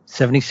 Okay,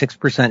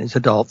 76% is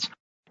adults.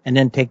 And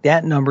then take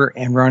that number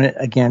and run it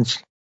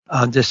against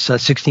this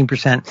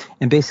 16%,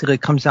 and basically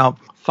it comes out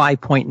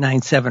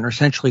 5.97, or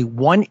essentially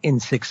 1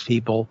 in 6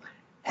 people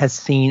has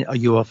seen a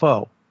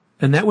UFO.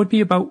 And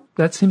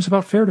that seems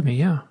about fair to me,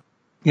 yeah.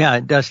 Yeah,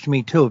 it does to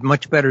me too.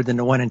 Much better than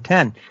the 1 in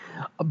 10.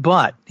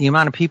 But the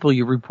amount of people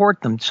you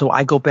report them, so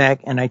I go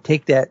back and I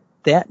take that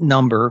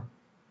number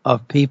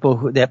of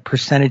people, that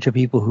percentage of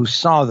people who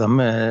saw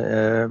them,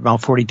 around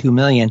 42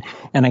 million,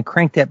 and I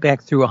crank that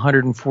back through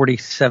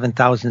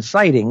 147,000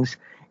 sightings,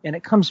 and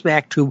it comes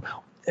back to,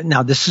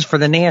 now this is for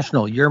the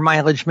national. Your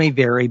mileage may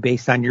vary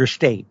based on your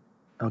state.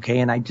 Okay,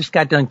 and I just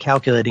got done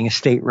calculating a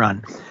state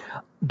run.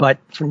 But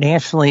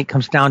nationally, it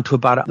comes down to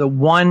about the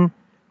 1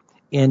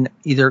 in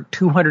either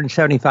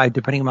 275,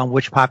 depending on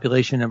which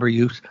population number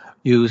you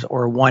use,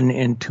 or 1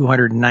 in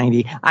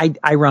 290.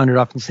 I round it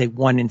off and say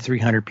 1 in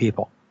 300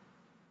 people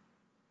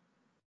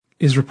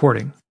is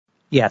reporting.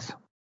 Yes.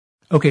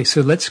 Okay, so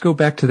let's go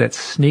back to that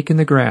snake in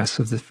the grass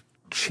of the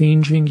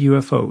changing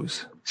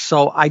UFOs.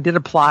 So I did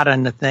a plot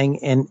on the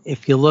thing, and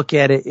if you look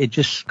at it, it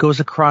just goes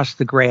across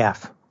the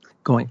graph,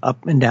 going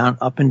up and down,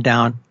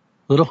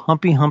 little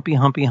humpy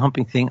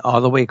thing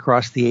all the way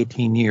across the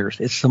 18 years.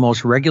 It's the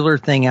most regular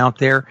thing out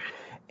there.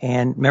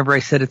 And remember I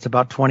said it's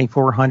about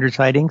 2,400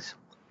 sightings?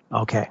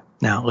 Okay,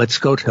 now let's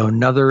go to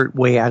another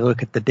way I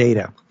look at the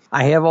data.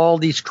 I have all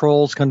these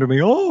trolls come to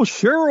me, oh,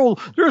 Cheryl,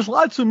 there's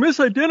lots of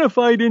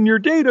misidentified in your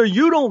data.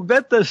 You don't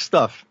vet this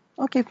stuff.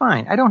 Okay,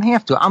 fine. I don't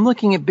have to. I'm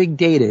looking at big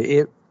data.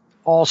 It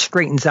all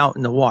straightens out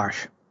in the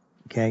wash,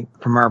 okay,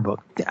 from our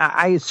book.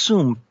 I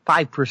assume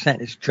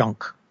 5% is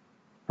junk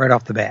right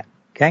off the bat,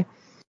 okay?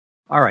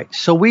 All right,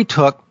 so we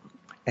took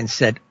and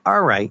said,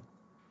 all right,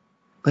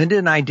 Linda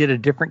and I did a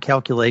different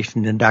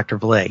calculation than Dr.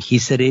 Valet. He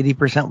said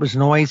 80% was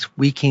noise.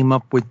 We came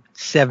up with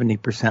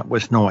 70%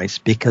 was noise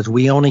because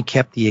we only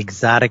kept the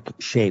exotic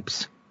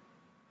shapes,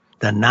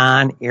 the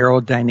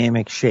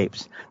non-aerodynamic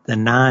shapes, the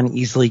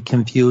non-easily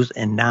confused,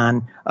 and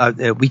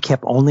we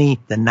kept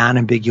only the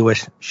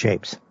non-ambiguous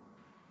shapes.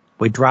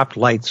 We dropped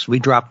lights. We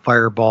dropped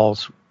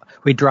fireballs.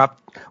 We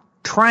dropped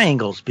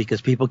triangles because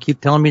people keep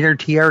telling me they're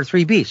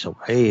TR-3B. So,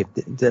 hey,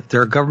 if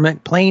they're a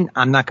government plane,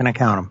 I'm not going to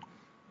count them.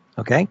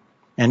 Okay?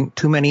 And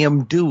too many of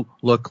them do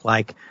look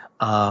like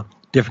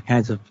different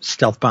kinds of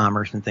stealth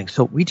bombers and things.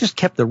 So we just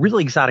kept the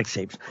really exotic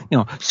shapes,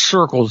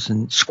 circles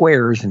and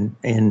squares and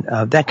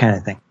that kind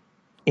of thing.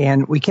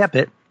 And we kept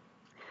it.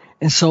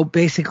 And so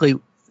basically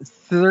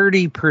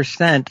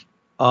 30%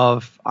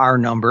 of our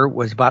number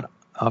was about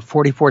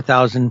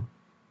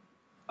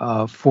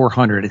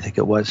 44,400, I think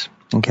it was.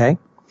 Okay?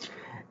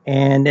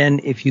 And then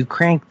if you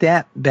crank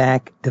that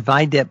back,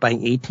 divide that by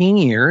 18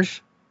 years,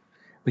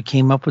 we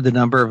came up with a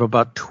number of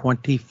about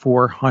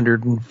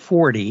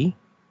 2,440.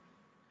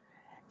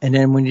 And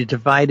then when you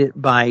divide it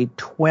by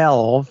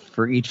 12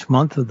 for each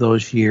month of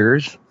those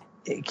years,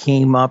 it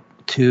came up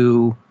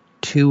to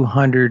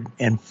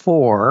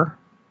 204.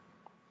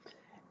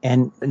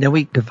 And then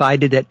we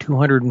divided that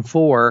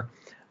 204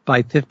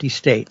 by 50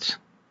 states.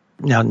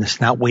 Now,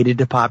 it's not weighted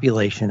to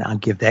population. I'll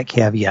give that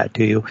caveat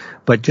to you.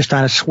 But just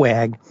on a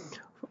swag,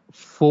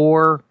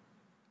 4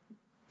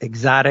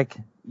 exotic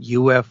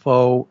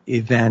UFO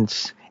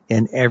events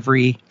in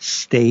every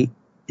state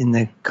in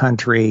the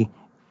country,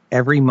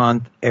 every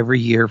month, every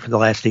year for the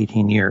last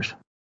 18 years.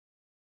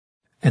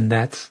 And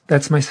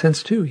that's my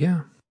sense too,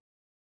 yeah.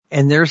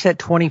 And there's that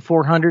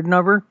 2,400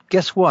 number.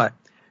 Guess what?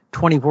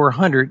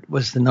 2,400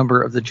 was the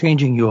number of the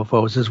changing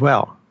UFOs as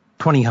well.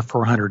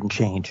 2,400 and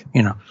change,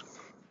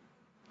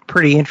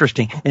 Pretty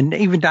interesting. And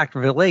even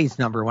Dr. Villet's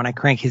number, when I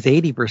crank his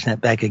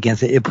 80% back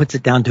against it, it puts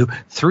it down to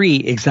 3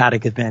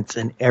 exotic events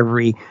in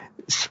every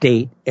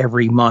state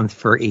every month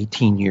for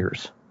 18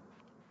 years.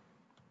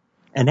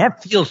 And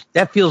that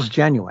feels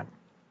genuine.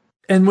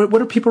 And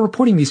what are people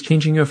reporting, these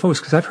changing UFOs?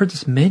 Because I've heard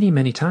this many,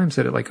 many times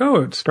that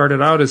it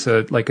started out as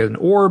an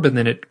orb, and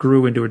then it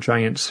grew into a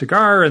giant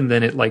cigar, and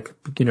then it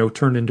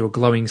turned into a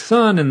glowing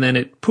sun, and then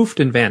it poofed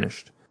and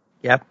vanished.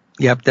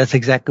 Yep, that's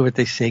exactly what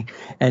they see.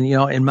 And,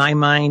 in my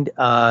mind,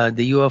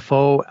 the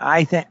UFO,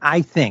 I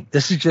think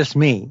this is just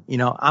me.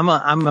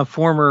 I'm a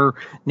former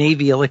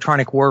Navy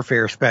electronic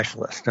warfare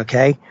specialist.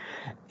 Okay.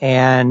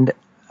 And,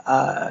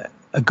 a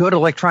good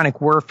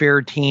electronic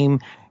warfare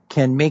team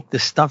can make the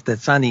stuff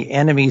that's on the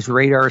enemy's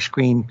radar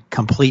screen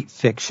complete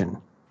fiction.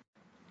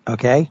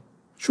 Okay?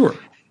 Sure.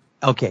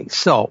 Okay,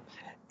 so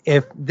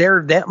if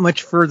they're that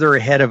much further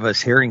ahead of us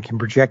here and can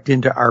project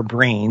into our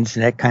brains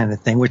and that kind of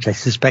thing, which I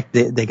suspect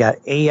they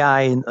got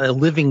AI and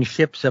living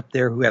ships up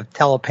there who have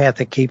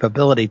telepathic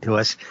capability to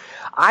us,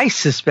 I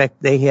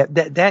suspect they have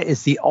that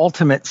is the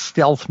ultimate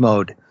stealth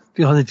mode.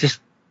 They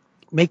just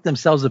make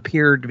themselves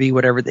appear to be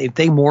whatever they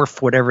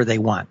morph whatever they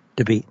want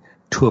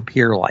to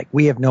appear like.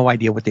 We have no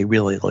idea what they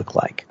really look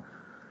like.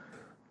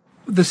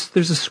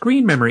 There's a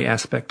screen memory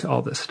aspect to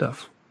all this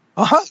stuff.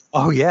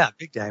 Oh yeah,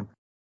 big time.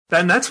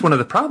 And that's one of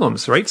the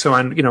problems, right? So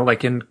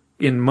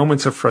in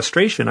moments of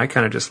frustration, I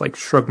kind of just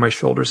shrug my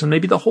shoulders, and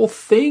maybe the whole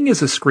thing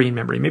is a screen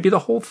memory. Maybe the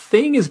whole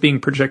thing is being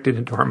projected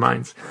into our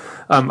minds.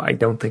 I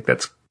don't think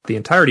that's the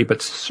entirety,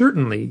 but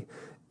certainly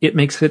it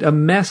makes it a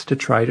mess to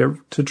try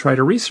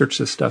to research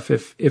this stuff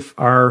if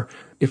our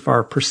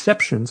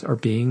perceptions are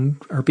being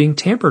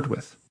tampered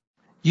with.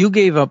 You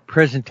gave a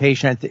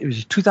presentation, I think it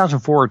was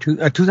 2004 or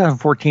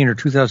 2014 or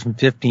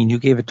 2015. You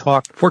gave a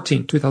talk.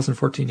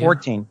 2014. Yeah.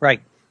 14,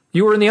 right.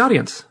 You were in the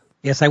audience.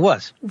 Yes, I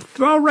was.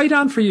 Oh, right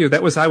on for you.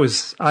 I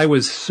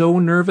was so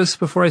nervous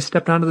before I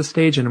stepped onto the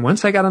stage, and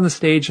once I got on the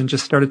stage and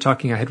just started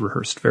talking, I had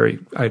rehearsed very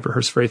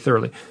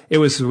thoroughly. It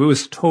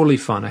was totally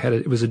fun.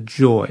 It was a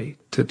joy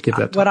to give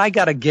that talk. What I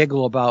got a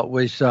giggle about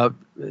was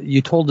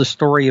you told the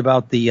story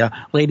about the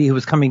lady who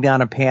was coming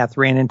down a path,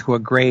 ran into a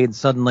gray, and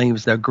suddenly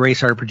the gray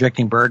started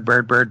projecting bird.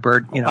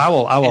 Owl, yeah.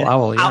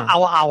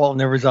 Owl, and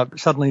there was a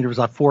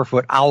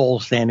 4-foot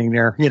owl standing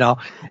there,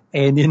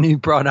 and then he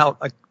brought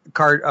out a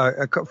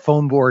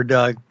foam board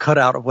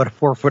cutout of what a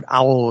 4-foot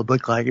owl would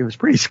look like. It was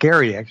pretty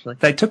scary, actually.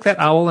 I took that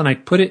owl and I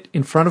put it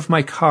in front of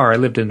my car. I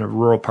lived in a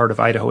rural part of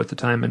Idaho at the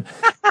time, and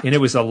it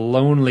was a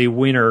lonely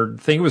winter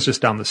thing. It was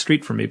just down the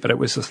street from me, but it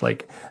was just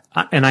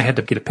and I had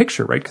to get a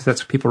picture, right? Because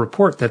that's what people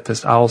report, that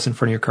this owl's in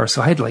front of your car.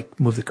 So I had to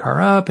move the car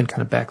up and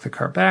kind of back the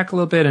car back a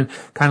little bit and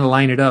kind of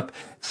line it up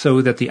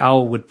so that the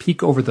owl would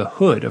peek over the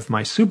hood of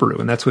my Subaru,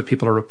 and that's what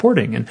people are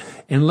reporting.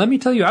 And let me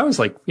tell you, I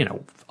was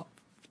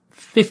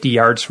 50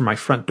 yards from my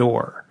front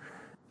door.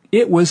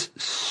 It was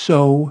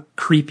so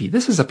creepy.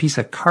 This is a piece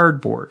of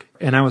cardboard.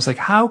 And I was like,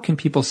 how can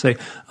people say,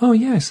 oh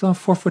yeah, I saw a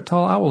 4-foot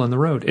tall owl on the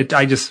road?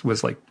 I just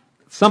was like,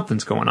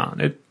 something's going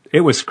on.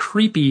 It was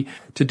creepy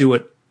to do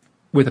it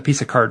with a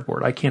piece of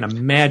cardboard. I can't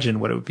imagine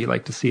what it would be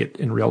like to see it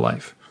in real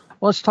life.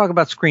 Well, let's talk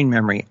about screen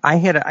memory.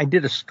 I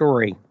did a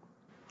story.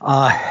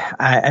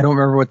 I don't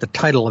remember what the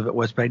title of it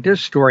was, but I did a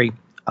story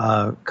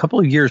a couple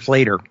of years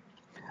later.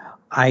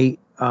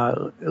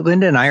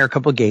 Linda and I are a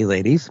couple of gay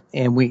ladies,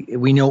 and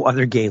we know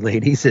other gay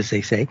ladies, as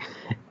they say.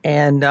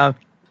 And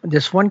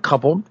this one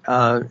couple,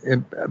 a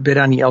bit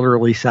on the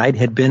elderly side,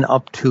 had been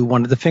up to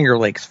one of the Finger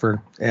Lakes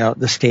for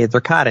the stay at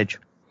their cottage.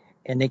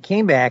 And they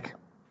came back,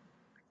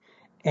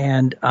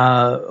 and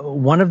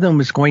one of them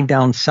was going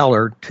down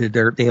cellar to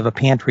they have a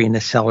pantry in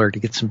the cellar to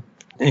get some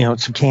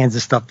cans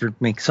of stuff to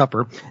make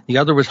supper. The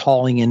other was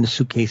hauling in the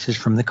suitcases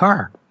from the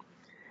car.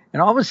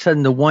 And all of a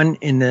sudden, the one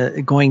in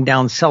the going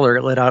down cellar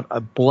let out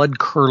a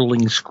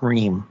blood-curdling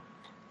scream.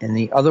 And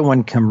the other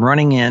one come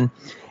running in.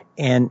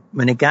 And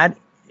when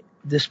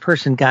this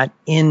person got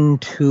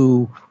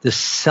into the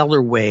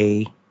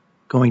cellarway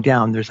going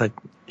down,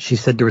 she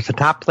said there was a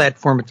top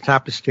platform at the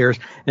top of the stairs,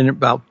 and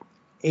about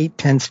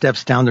 8-10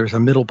 steps down, there was a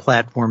middle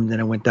platform, then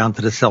it went down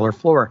to the cellar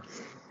floor.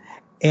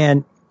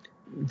 And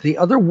the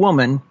other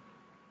woman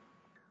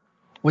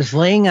was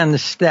laying on the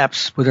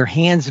steps with her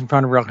hands in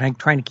front of her,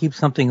 trying to keep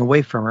something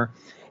away from her.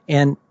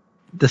 And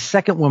the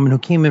second woman who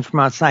came in from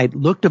outside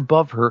looked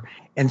above her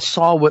and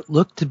saw what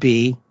looked to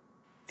be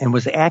and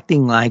was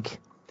acting like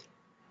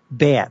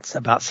bats,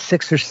 about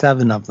 6 or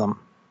 7 of them.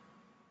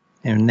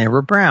 And they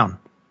were brown.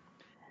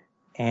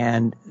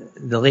 And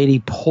the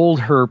lady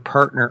pulled her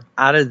partner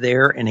out of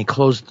there, and they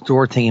closed the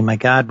door thinking, my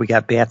God, we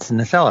got bats in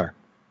the cellar.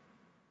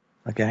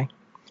 Okay.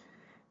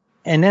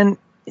 And then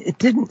it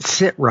didn't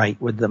sit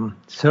right with them.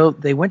 So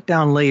they went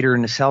down later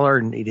in the cellar,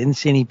 and they didn't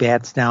see any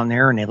bats down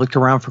there, and they looked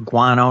around for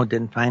guano,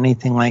 didn't find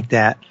anything like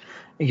that,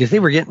 because they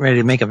were getting ready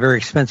to make a very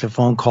expensive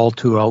phone call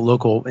to a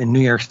local in New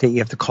York State. You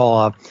have to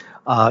call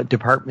a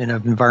Department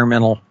of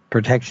Environmental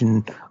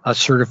Protection, a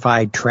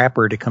certified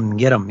trapper to come and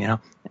get them,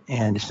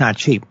 and it's not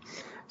cheap.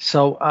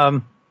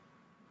 So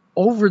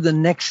over the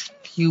next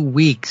few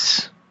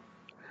weeks,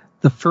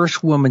 the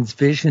first woman's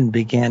vision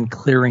began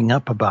clearing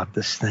up about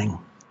this thing.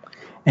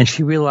 And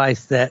she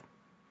realized that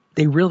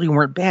they really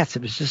weren't bats.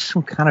 It was just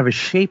some kind of a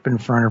shape in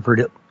front of her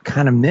that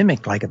kind of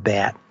mimicked like a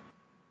bat.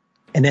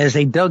 And as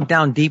they dug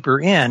down deeper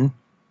in,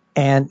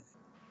 and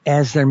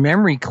as their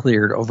memory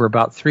cleared over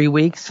about 3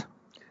 weeks,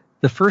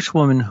 the first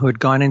woman who had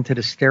gone into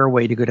the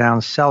stairway to go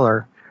down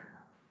cellar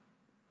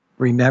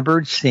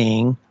remembered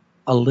seeing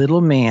a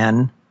little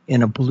man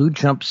in a blue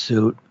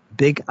jumpsuit,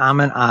 big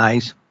almond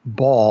eyes,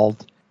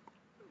 bald,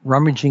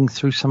 rummaging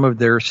through some of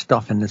their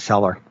stuff in the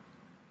cellar.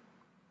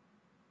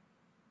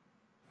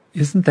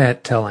 Isn't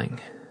that telling?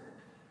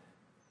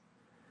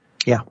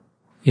 Yeah.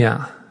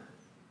 Yeah.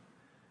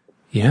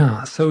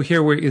 Yeah. So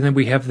here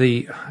we have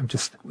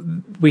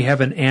we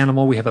have an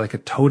animal, we have like a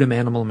totem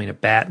animal, I mean a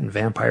bat and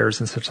vampires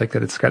and such like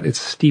that. It's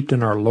steeped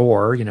in our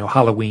lore,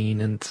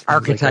 Halloween and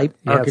archetype.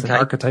 Like it's an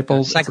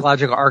archetypal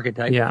psychological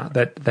archetype. Yeah,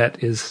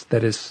 that is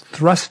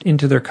thrust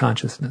into their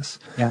consciousness.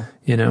 Yeah.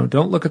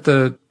 Don't look at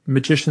the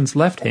magician's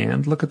left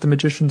hand, look at the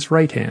magician's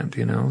right hand,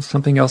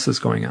 something else is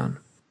going on.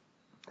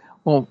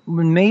 Well,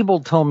 when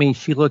Mabel told me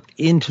she looked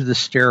into the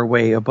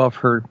stairway above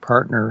her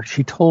partner,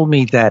 she told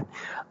me that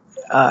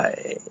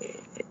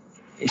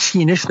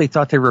she initially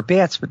thought they were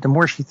bats, but the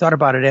more she thought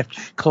about it after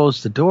she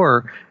closed the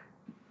door,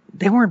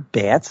 they weren't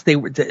bats. There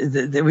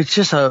was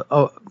just a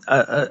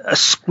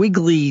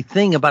squiggly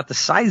thing about the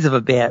size of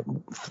a bat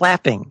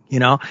flapping,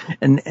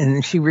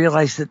 and she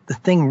realized that the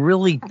thing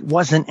really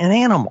wasn't an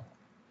animal.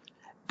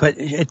 But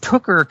it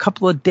took her a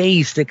couple of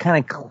days to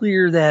kind of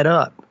clear that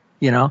up,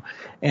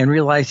 and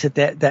realize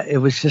that it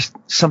was just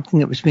something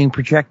that was being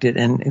projected.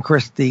 And of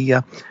course,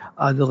 the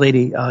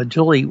lady,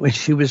 Julie, when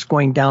she was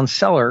going down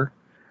cellar,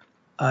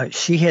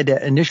 she had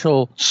the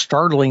initial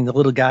startling the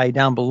little guy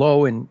down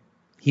below, and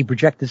he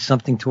projected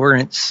something to her,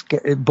 and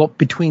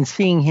between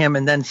seeing him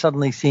and then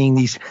suddenly seeing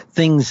these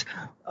things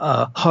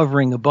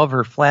hovering above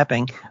her,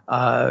 flapping,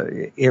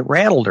 it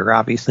rattled her,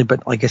 obviously.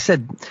 But like I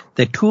said,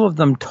 the two of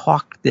them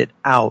talked it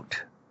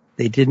out.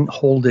 They didn't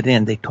hold it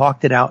in. They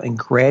talked it out, and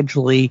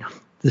gradually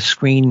the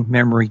screen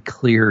memory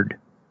cleared.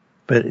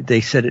 But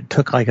they said it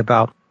took they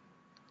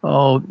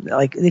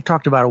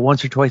talked about it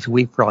once or twice a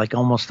week for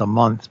almost a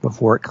month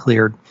before it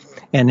cleared.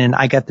 And then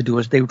I got to do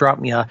is they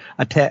dropped me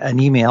an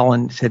email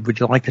and said, "Would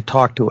you like to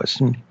talk to us?"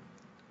 And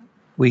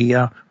we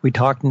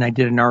talked, and I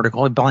did an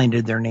article. I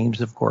blinded their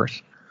names, of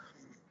course.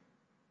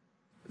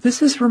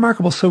 This is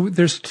remarkable. So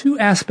there's two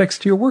aspects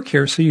to your work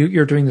here. So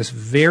you're doing this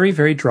very,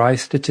 very dry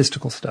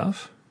statistical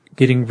stuff,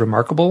 getting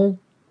remarkable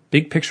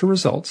big picture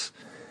results.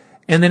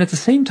 And then at the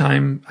same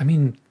time,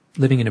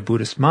 living in a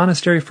Buddhist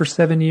monastery for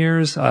 7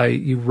 years,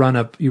 you run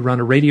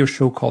a radio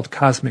show called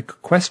Cosmic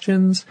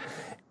Questions.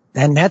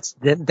 And that's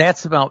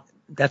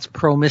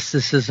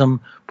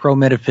pro-mysticism,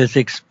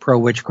 pro-metaphysics,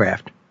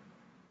 pro-witchcraft.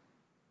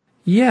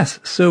 Yes.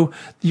 So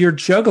you're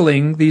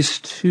juggling these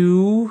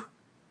two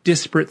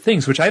disparate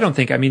things, which I don't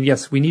think,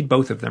 yes, we need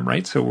both of them,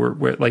 right? So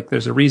we're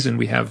there's a reason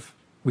we have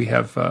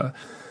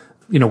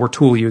we're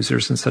tool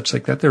users and such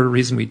like that. There's a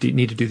reason we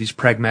need to do these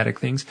pragmatic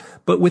things.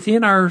 But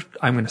within I'm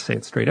going to say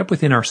it straight up,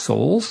 within our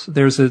souls,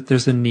 there's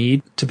a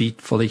need to be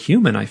fully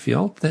human, I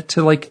feel, that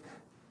to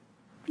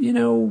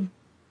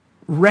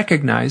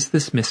recognize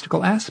this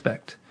mystical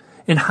aspect.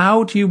 And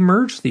how do you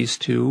merge these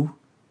two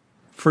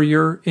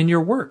in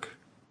your work?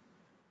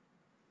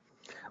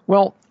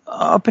 Well,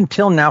 up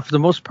until now, for the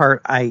most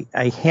part, I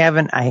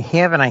haven't.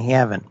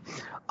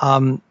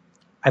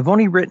 I've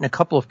only written a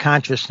couple of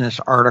consciousness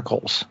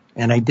articles,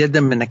 and I did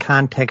them in the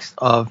context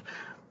of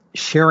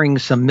sharing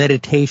some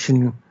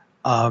meditation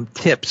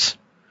tips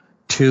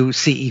to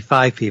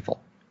CE5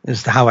 people,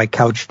 is how I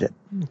couched it.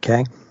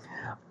 Okay.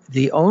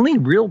 The only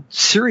real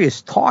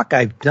serious talk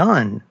I've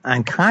done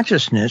on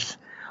consciousness,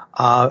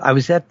 I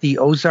was at the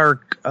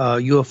Ozark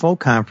UFO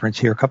conference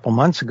here a couple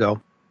months ago,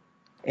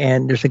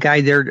 and there's a guy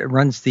there that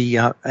runs the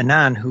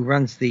Anand, who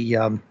runs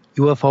the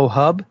UFO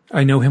Hub.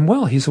 I know him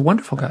well. He's a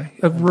wonderful guy,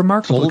 a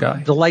remarkable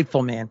guy.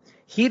 Delightful man.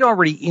 He'd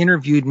already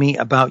interviewed me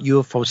about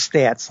UFO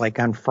stats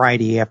on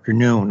Friday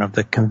afternoon of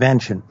the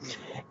convention.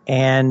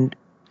 And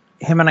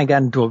him and I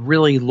got into a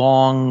really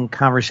long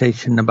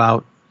conversation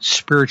about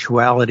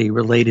spirituality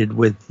related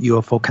with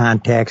UFO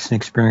contacts and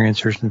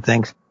experiencers and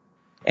things.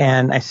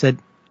 And I said,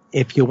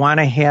 if you want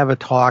to have a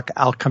talk,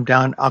 I'll come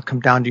down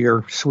to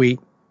your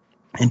suite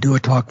and do a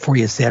talk for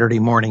you Saturday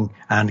morning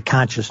on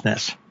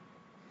consciousness.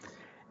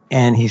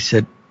 And he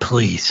said,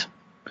 please.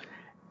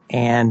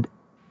 And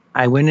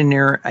I went in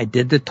there. I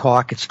did the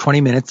talk. It's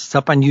 20 minutes. It's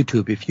up on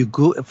YouTube. If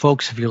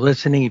you're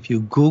listening, if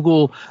you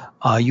Google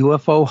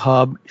UFO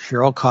Hub,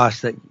 Cheryl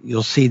Costa,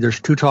 you'll see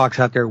there's two talks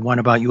out there. One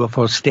about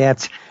UFO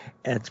stats.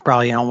 It's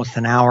probably almost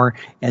an hour.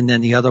 And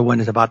then the other one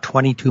is about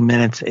 22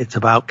 minutes. It's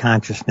about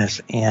consciousness.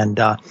 And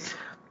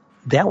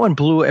that one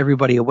blew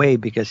everybody away,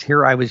 because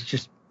here I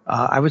was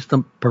I was the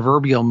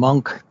proverbial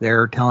monk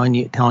there telling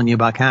you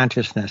about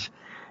consciousness.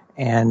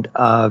 And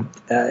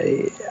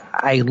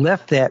I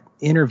left that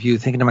interview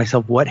thinking to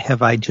myself, what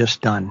have I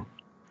just done?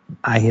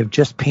 I have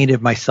just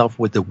painted myself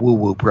with the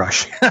woo-woo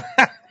brush.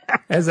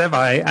 As have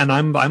I, and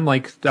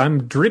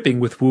I'm dripping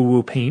with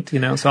woo-woo paint,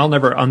 so I'll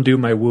never undo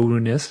my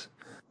woo-woo-ness.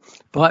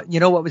 But you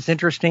know what was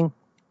interesting?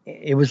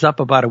 It was up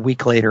about a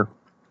week later,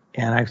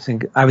 and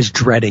I was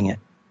dreading it.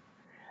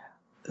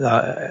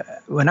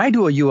 When I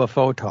do a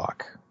UFO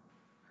talk,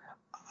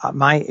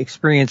 my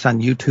experience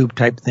on YouTube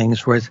type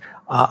things was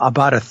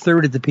about a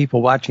third of the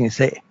people watching it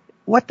say,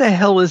 what the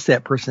hell is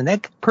that person?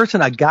 That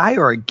person a guy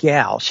or a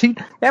gal?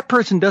 That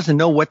person doesn't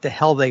know what the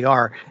hell they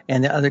are.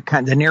 And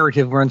the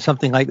narrative runs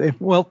something like,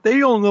 well, they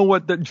don't know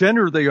what the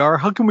gender they are.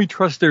 How can we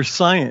trust their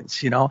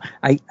science?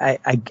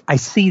 I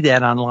see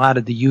that on a lot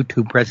of the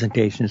YouTube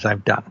presentations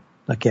I've done.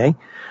 Okay.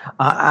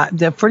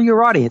 For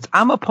your audience,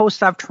 I'm a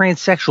post-op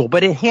transsexual,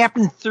 but it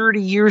happened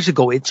 30 years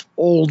ago. It's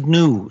old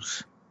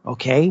news.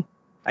 Okay.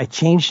 I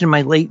changed in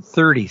my late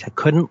 30s. I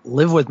couldn't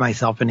live with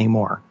myself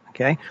anymore.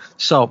 Okay.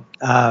 So,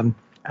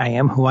 I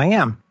am who I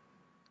am.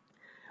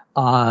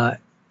 I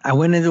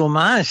went into a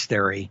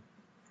monastery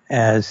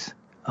as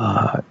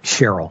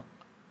Cheryl,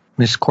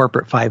 Miss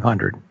Corporate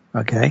 500,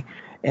 okay,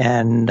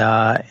 and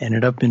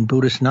ended up in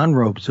Buddhist nun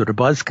robes with a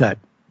buzz cut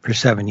for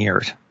 7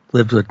 years.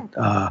 Ended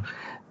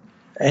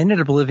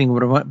up living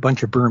with a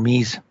bunch of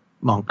Burmese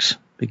monks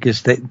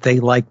because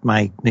they liked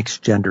my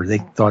mixed gender. They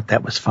thought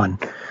that was fun.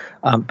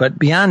 But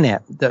beyond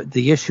that,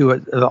 the issue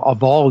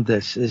of all of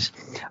this is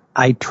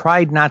I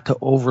tried not to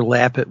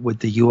overlap it with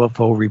the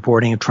UFO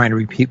reporting and trying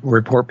to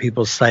report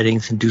people's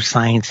sightings and do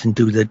science and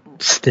do the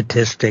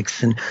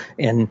statistics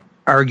and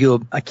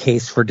argue a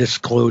case for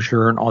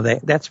disclosure and all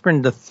that. That's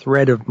been the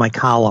thread of my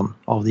column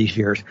all these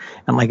years.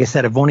 And like I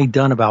said, I've only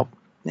done about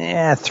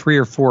 3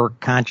 or 4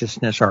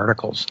 consciousness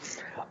articles.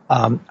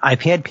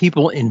 I've had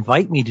people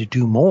invite me to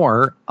do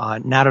more.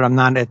 Now that I'm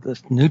not at the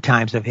New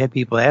Times, I've had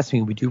people ask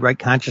me, would you write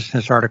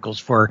consciousness articles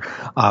for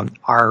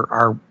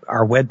our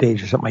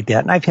webpage or something like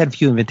that? And I've had a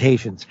few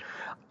invitations.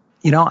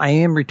 I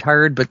am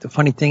retired, but the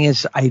funny thing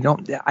is I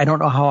don't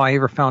know how I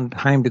ever found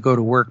time to go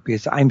to work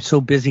because I'm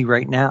so busy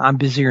right now. I'm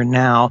busier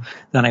now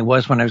than I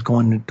was when I was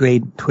going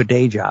to a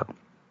day job.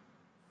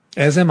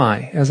 As am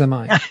I. It's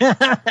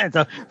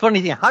a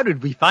funny thing. How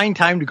did we find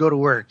time to go to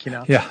work?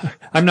 Yeah,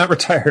 I'm not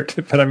retired,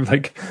 but I've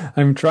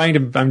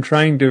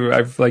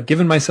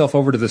given myself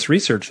over to this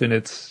research, and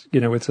it's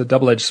a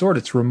double-edged sword.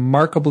 It's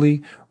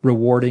remarkably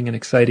rewarding and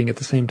exciting at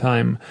the same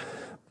time.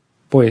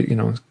 Boy,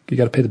 you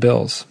got to pay the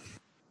bills.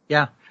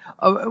 Yeah.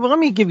 Well, let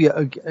me give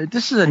you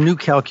this is a new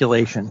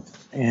calculation.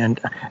 And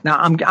now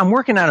I'm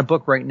working on a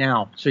book right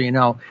now. So,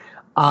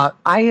 I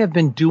have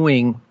been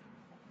doing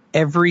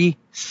every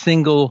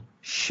single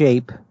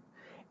shape,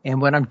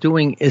 and what I'm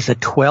doing is a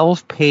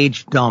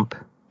 12-page dump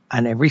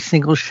on every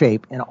single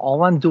shape, and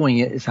all I'm doing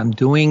is I'm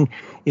doing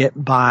it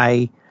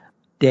by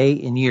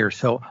day and year.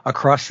 So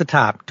across the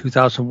top,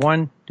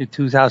 2001 to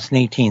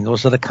 2018,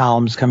 those are the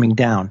columns coming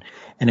down,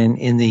 and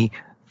in the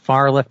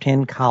far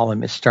left-hand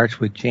column, it starts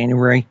with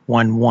January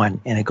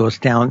 1/1, and it goes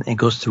down and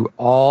goes through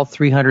all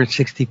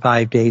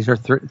 365 days or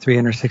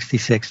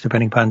 366,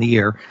 depending upon the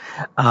year,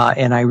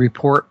 and I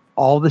report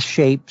all the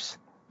shapes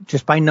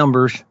just by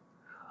numbers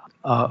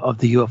of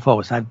the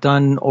UFOs. I've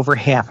done over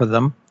half of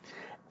them,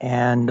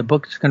 and the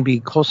book is going to be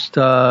close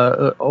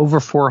to over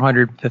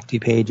 450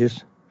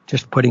 pages.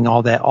 Just putting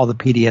all the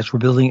PDFs. We're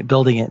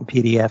building it in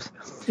PDFs.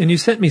 And you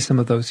sent me some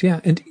of those, yeah.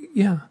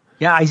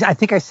 I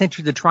think I sent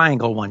you the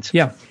triangle ones.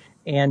 Yeah.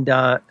 And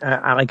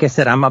like I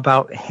said, I'm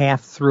about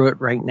half through it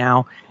right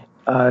now.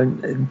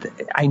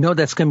 I know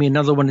that's going to be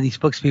another one of these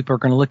books people are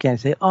going to look at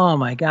and say, "Oh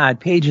my God,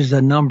 pages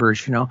of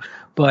numbers,"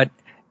 But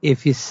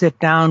if you sit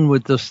down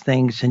with those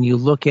things and you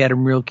look at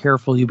them real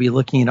careful, you'll be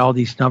looking at all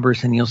these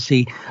numbers and you'll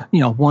see,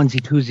 onesie,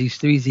 twosies,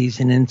 threesies,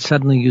 and then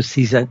suddenly you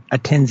see a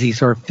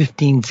tensies or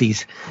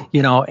 15sies,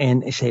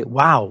 and you say,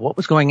 wow, what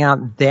was going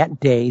on that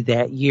day,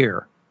 that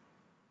year?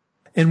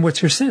 And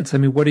what's your sense? I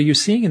mean, what are you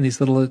seeing in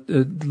these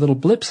little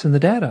blips in the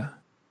data?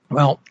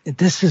 Well,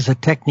 this is a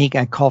technique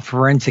I call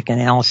forensic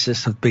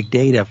analysis of big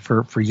data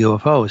for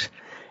UFOs.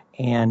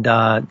 And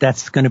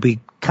that's going to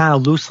be kind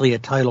of loosely a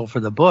title for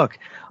the book.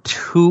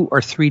 2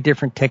 or 3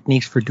 different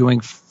techniques for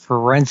doing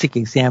forensic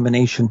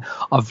examination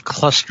of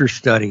cluster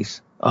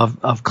studies,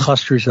 of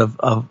clusters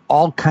of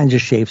all kinds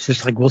of shapes,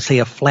 just like we'll say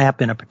a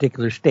flap in a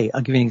particular state.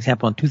 I'll give you an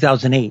example. In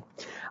 2008,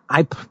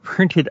 I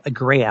printed a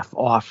graph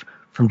off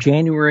from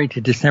January to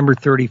December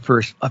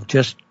 31st of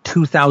just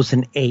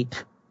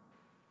 2008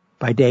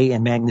 by day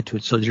and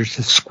magnitude. So there's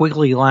a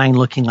squiggly line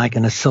looking like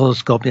an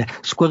oscilloscope, a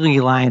squiggly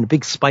line, a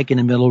big spike in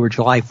the middle where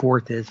July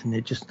 4th is, and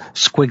it just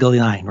squiggly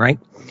line, right?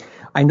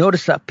 I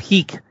noticed a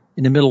peak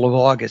in the middle of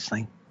August.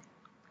 I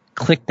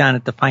clicked on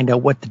it to find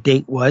out what the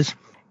date was,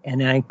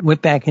 and then I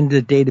went back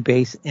into the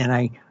database and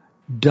I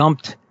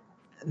dumped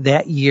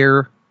that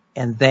year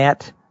and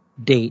that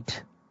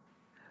date,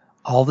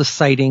 all the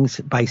sightings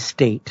by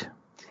state.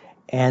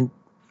 And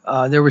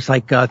there was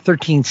like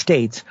 13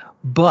 states,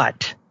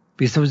 but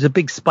because it was a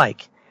big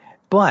spike,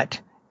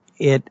 but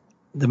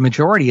the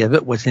majority of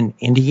it was in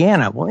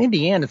Indiana. Well,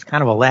 Indiana's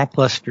kind of a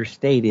lackluster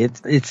state.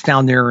 It's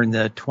down there in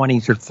the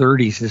 20s or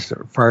 30s as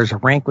far as a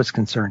rank was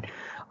concerned.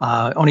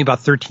 Only about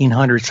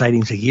 1,300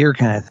 sightings a year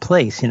kind of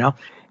place,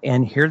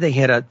 And here they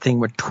had a thing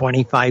with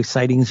 25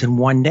 sightings in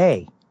one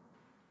day.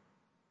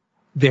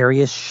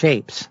 Various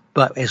shapes.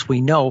 But as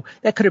we know,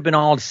 that could have been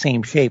all the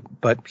same shape,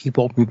 but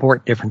people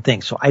report different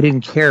things. So I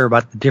didn't care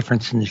about the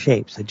difference in the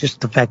shapes. It's just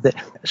the fact that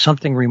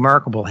something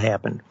remarkable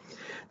happened.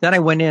 Then I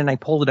went in and I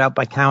pulled it out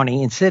by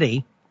county and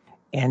city,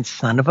 and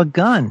son of a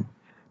gun,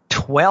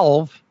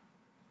 12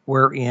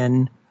 were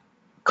in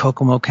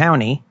Kokomo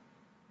County,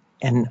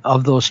 and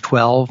of those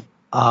 12,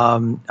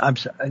 I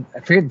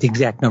forget the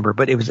exact number,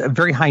 but it was a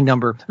very high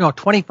number. No,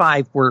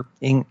 25 were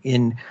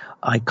in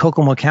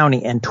Kokomo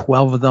County, and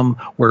 12 of them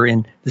were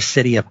in the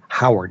city of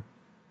Howard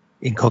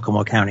in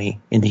Kokomo County,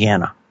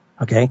 Indiana.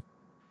 Okay?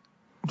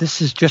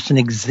 This is just an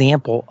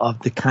example of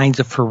the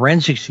kinds of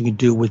forensics you can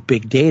do with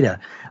big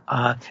data.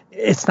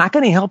 It's not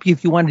going to help you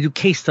if you want to do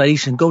case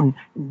studies and go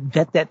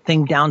vet that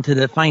thing down to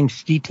the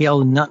finest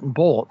detail and nut and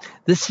bolt.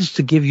 This is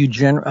to give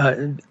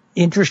you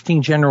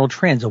interesting general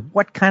trends of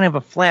what kind of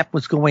a flap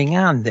was going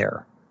on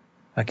there.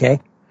 Okay?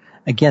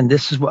 Again,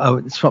 this is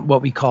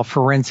what we call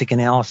forensic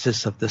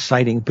analysis of the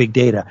sighting big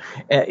data.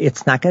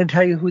 It's not going to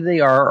tell you who they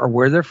are or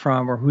where they're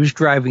from or who's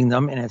driving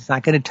them, and it's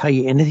not going to tell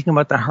you anything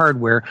about the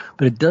hardware,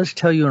 but it does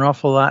tell you an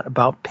awful lot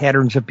about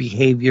patterns of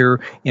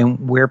behavior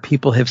and where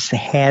people have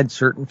had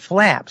certain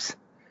flaps.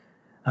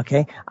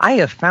 Okay? I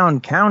have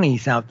found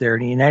counties out there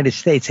in the United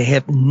States that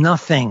have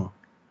nothing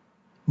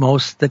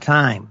most of the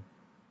time.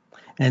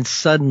 And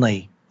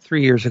suddenly,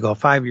 3 years ago,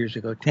 5 years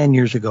ago, 10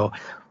 years ago,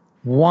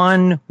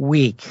 1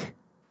 week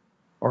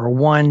or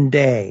 1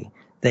 day,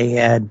 they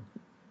had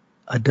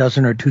a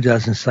dozen or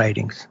 24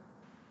 sightings.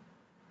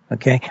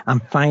 Okay?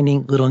 I'm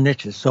finding little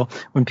niches. So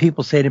when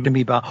people say to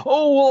me about,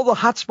 oh, well, the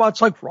hot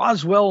spots like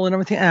Roswell and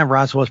everything,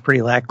 Roswell's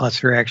pretty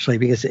lackluster, actually,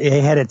 because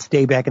it had its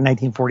day back in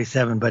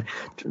 1947. But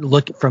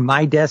look, from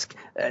my desk,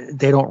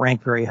 they don't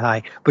rank very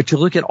high. But you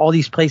look at all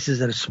these places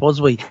that are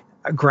supposedly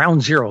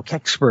ground zero,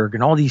 Kecksburg,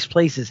 and all these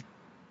places,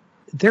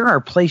 there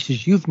are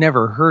places you've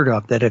never heard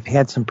of that have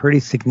had some pretty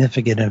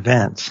significant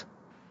events.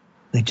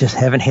 They just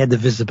haven't had the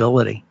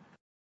visibility.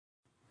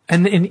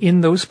 And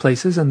in those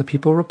places, and the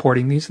people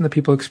reporting these and the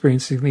people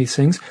experiencing these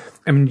things,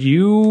 I mean,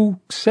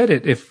 you said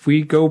it. If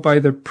we go by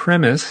the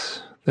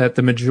premise that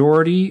the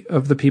majority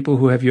of the people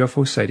who have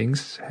UFO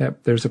sightings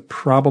there's a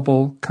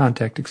probable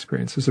contact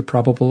experience, there's a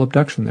probable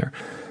abduction there.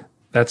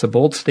 That's a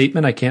bold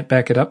statement. I can't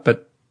back it up,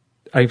 but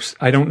I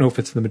don't know if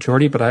it's the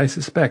majority, but I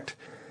suspect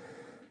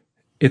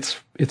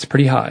it's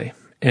pretty high.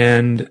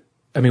 And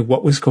I mean,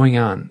 what was going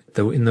on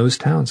though in those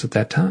towns at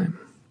that time?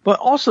 But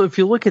also, if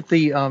you look at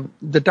the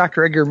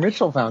Dr. Edgar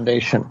Mitchell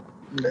Foundation,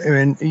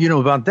 and you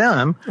know about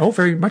them. Oh,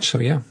 very much so,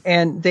 yeah.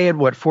 And they had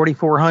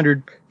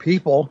 4,400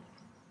 people.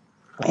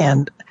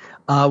 And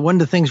one of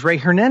the things Ray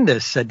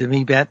Hernandez said to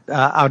me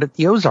out at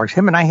the Ozarks,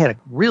 him and I had a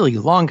really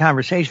long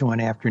conversation one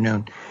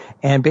afternoon.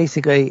 And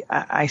basically,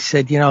 I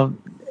said,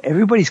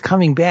 everybody's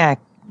coming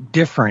back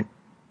different,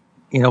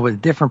 with a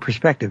different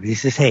perspective. He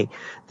says, hey,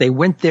 they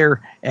went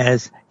there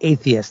as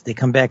atheists. They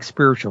come back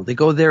spiritual. They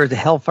go there as a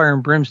hellfire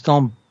and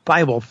brimstone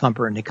Bible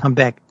thumper, and they come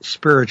back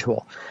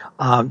spiritual.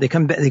 They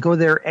go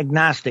there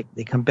agnostic.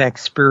 They come back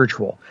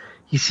spiritual.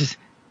 He says,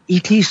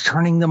 ET's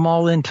turning them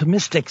all into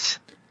mystics.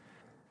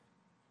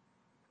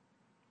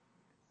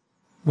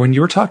 When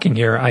you were talking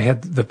here, I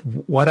had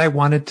what I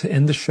wanted to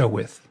end the show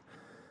with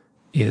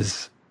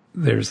is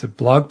there's a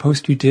blog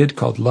post you did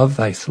called Love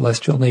Thy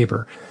Celestial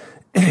Neighbor.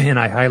 And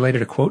I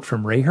highlighted a quote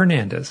from Ray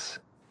Hernandez,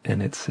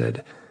 and it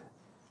said,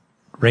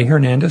 Ray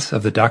Hernandez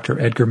of the Dr.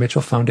 Edgar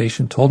Mitchell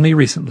Foundation told me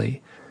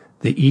recently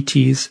the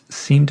ETs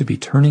seem to be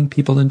turning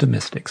people into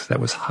mystics. That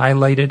was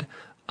highlighted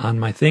on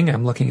my thing.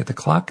 I'm looking at the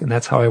clock, and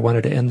that's how I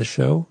wanted to end the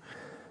show.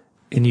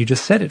 And you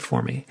just said it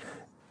for me.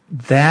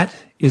 That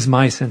is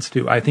my sense,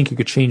 too. I think you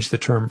could change the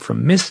term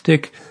from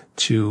mystic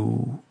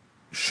to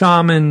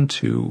shaman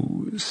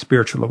to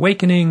spiritual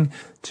awakening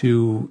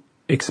to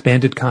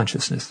expanded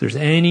consciousness. There's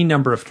any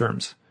number of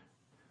terms.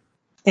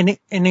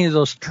 Any of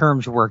those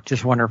terms work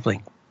just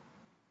wonderfully.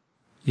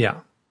 Yeah.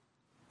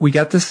 We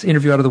got this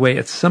interview out of the way.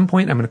 At some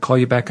point, I'm going to call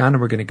you back on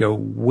and we're going to go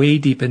way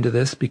deep into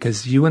this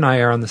because you and I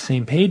are on the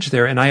same page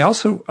there. And I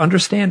also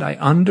understand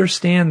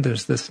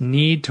there's this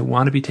need to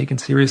want to be taken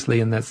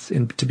seriously, and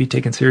to be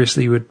taken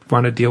seriously, you would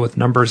want to deal with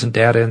numbers and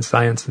data and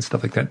science and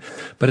stuff like that.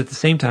 But at the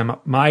same time,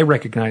 I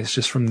recognize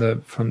just from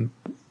the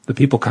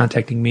people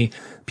contacting me,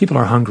 people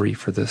are hungry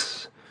for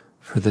this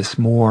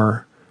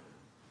more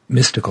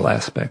mystical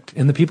aspect.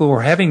 And the people who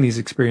are having these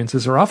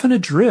experiences are often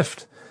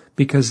adrift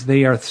because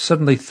they are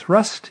suddenly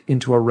thrust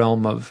into a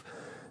realm of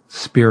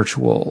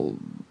spiritual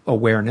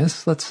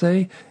awareness, let's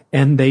say,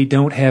 and they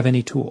don't have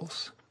any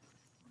tools.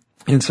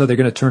 And so they're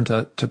going to turn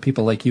to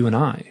people like you and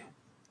I.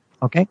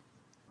 Okay.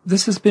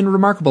 This has been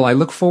remarkable. I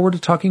look forward to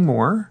talking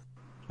more.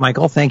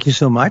 Michael, thank you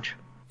so much.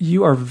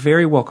 You are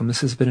very welcome.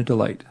 This has been a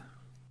delight.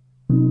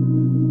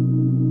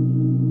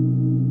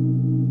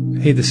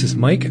 Hey, this is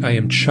Mike. I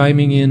am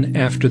chiming in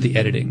after the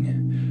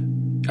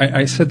editing.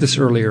 I said this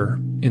earlier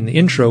in the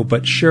intro,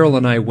 but Cheryl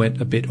and I went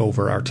a bit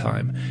over our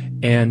time.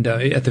 And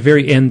at the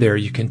very end there,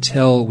 you can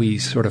tell we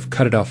sort of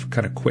cut it off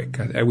kind of quick.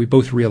 We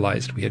both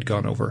realized we had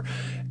gone over.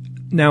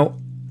 Now,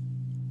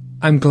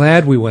 I'm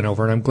glad we went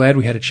over, and I'm glad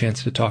we had a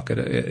chance to talk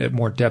at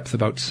more depth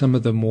about some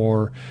of the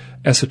more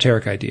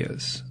esoteric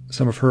ideas,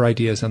 some of her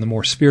ideas on the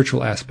more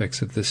spiritual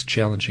aspects of this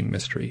challenging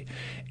mystery.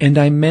 And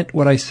I meant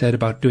what I said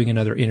about doing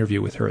another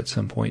interview with her at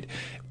some point.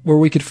 where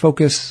we could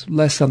focus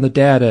less on the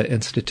data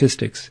and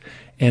statistics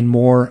and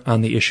more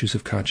on the issues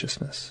of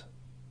consciousness.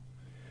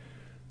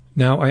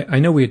 Now, I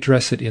know we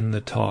address it in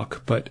the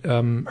talk, but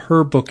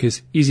her book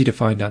is easy to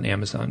find on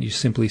Amazon. You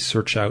simply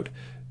search out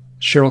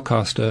Cheryl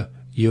Costa,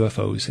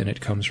 UFOs, and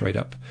it comes right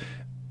up.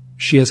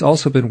 She has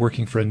also been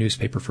working for a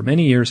newspaper for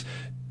many years,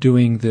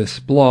 doing this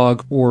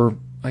blog, or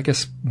I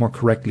guess more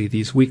correctly,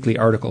 these weekly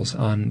articles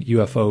on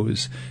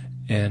UFOs,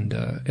 and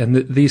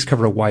these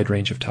cover a wide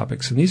range of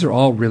topics. And these are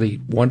all really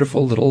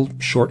wonderful little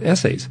short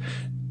essays.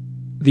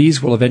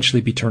 These will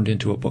eventually be turned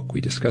into a book.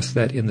 We discussed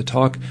that in the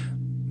talk.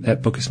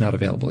 That book is not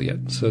available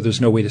yet, so there's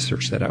no way to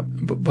search that out.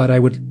 But I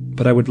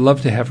would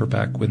love to have her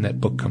back when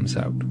that book comes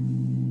out.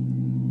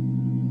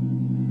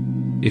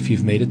 If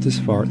you've made it this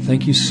far,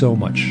 thank you so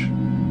much.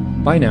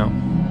 Bye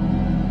now.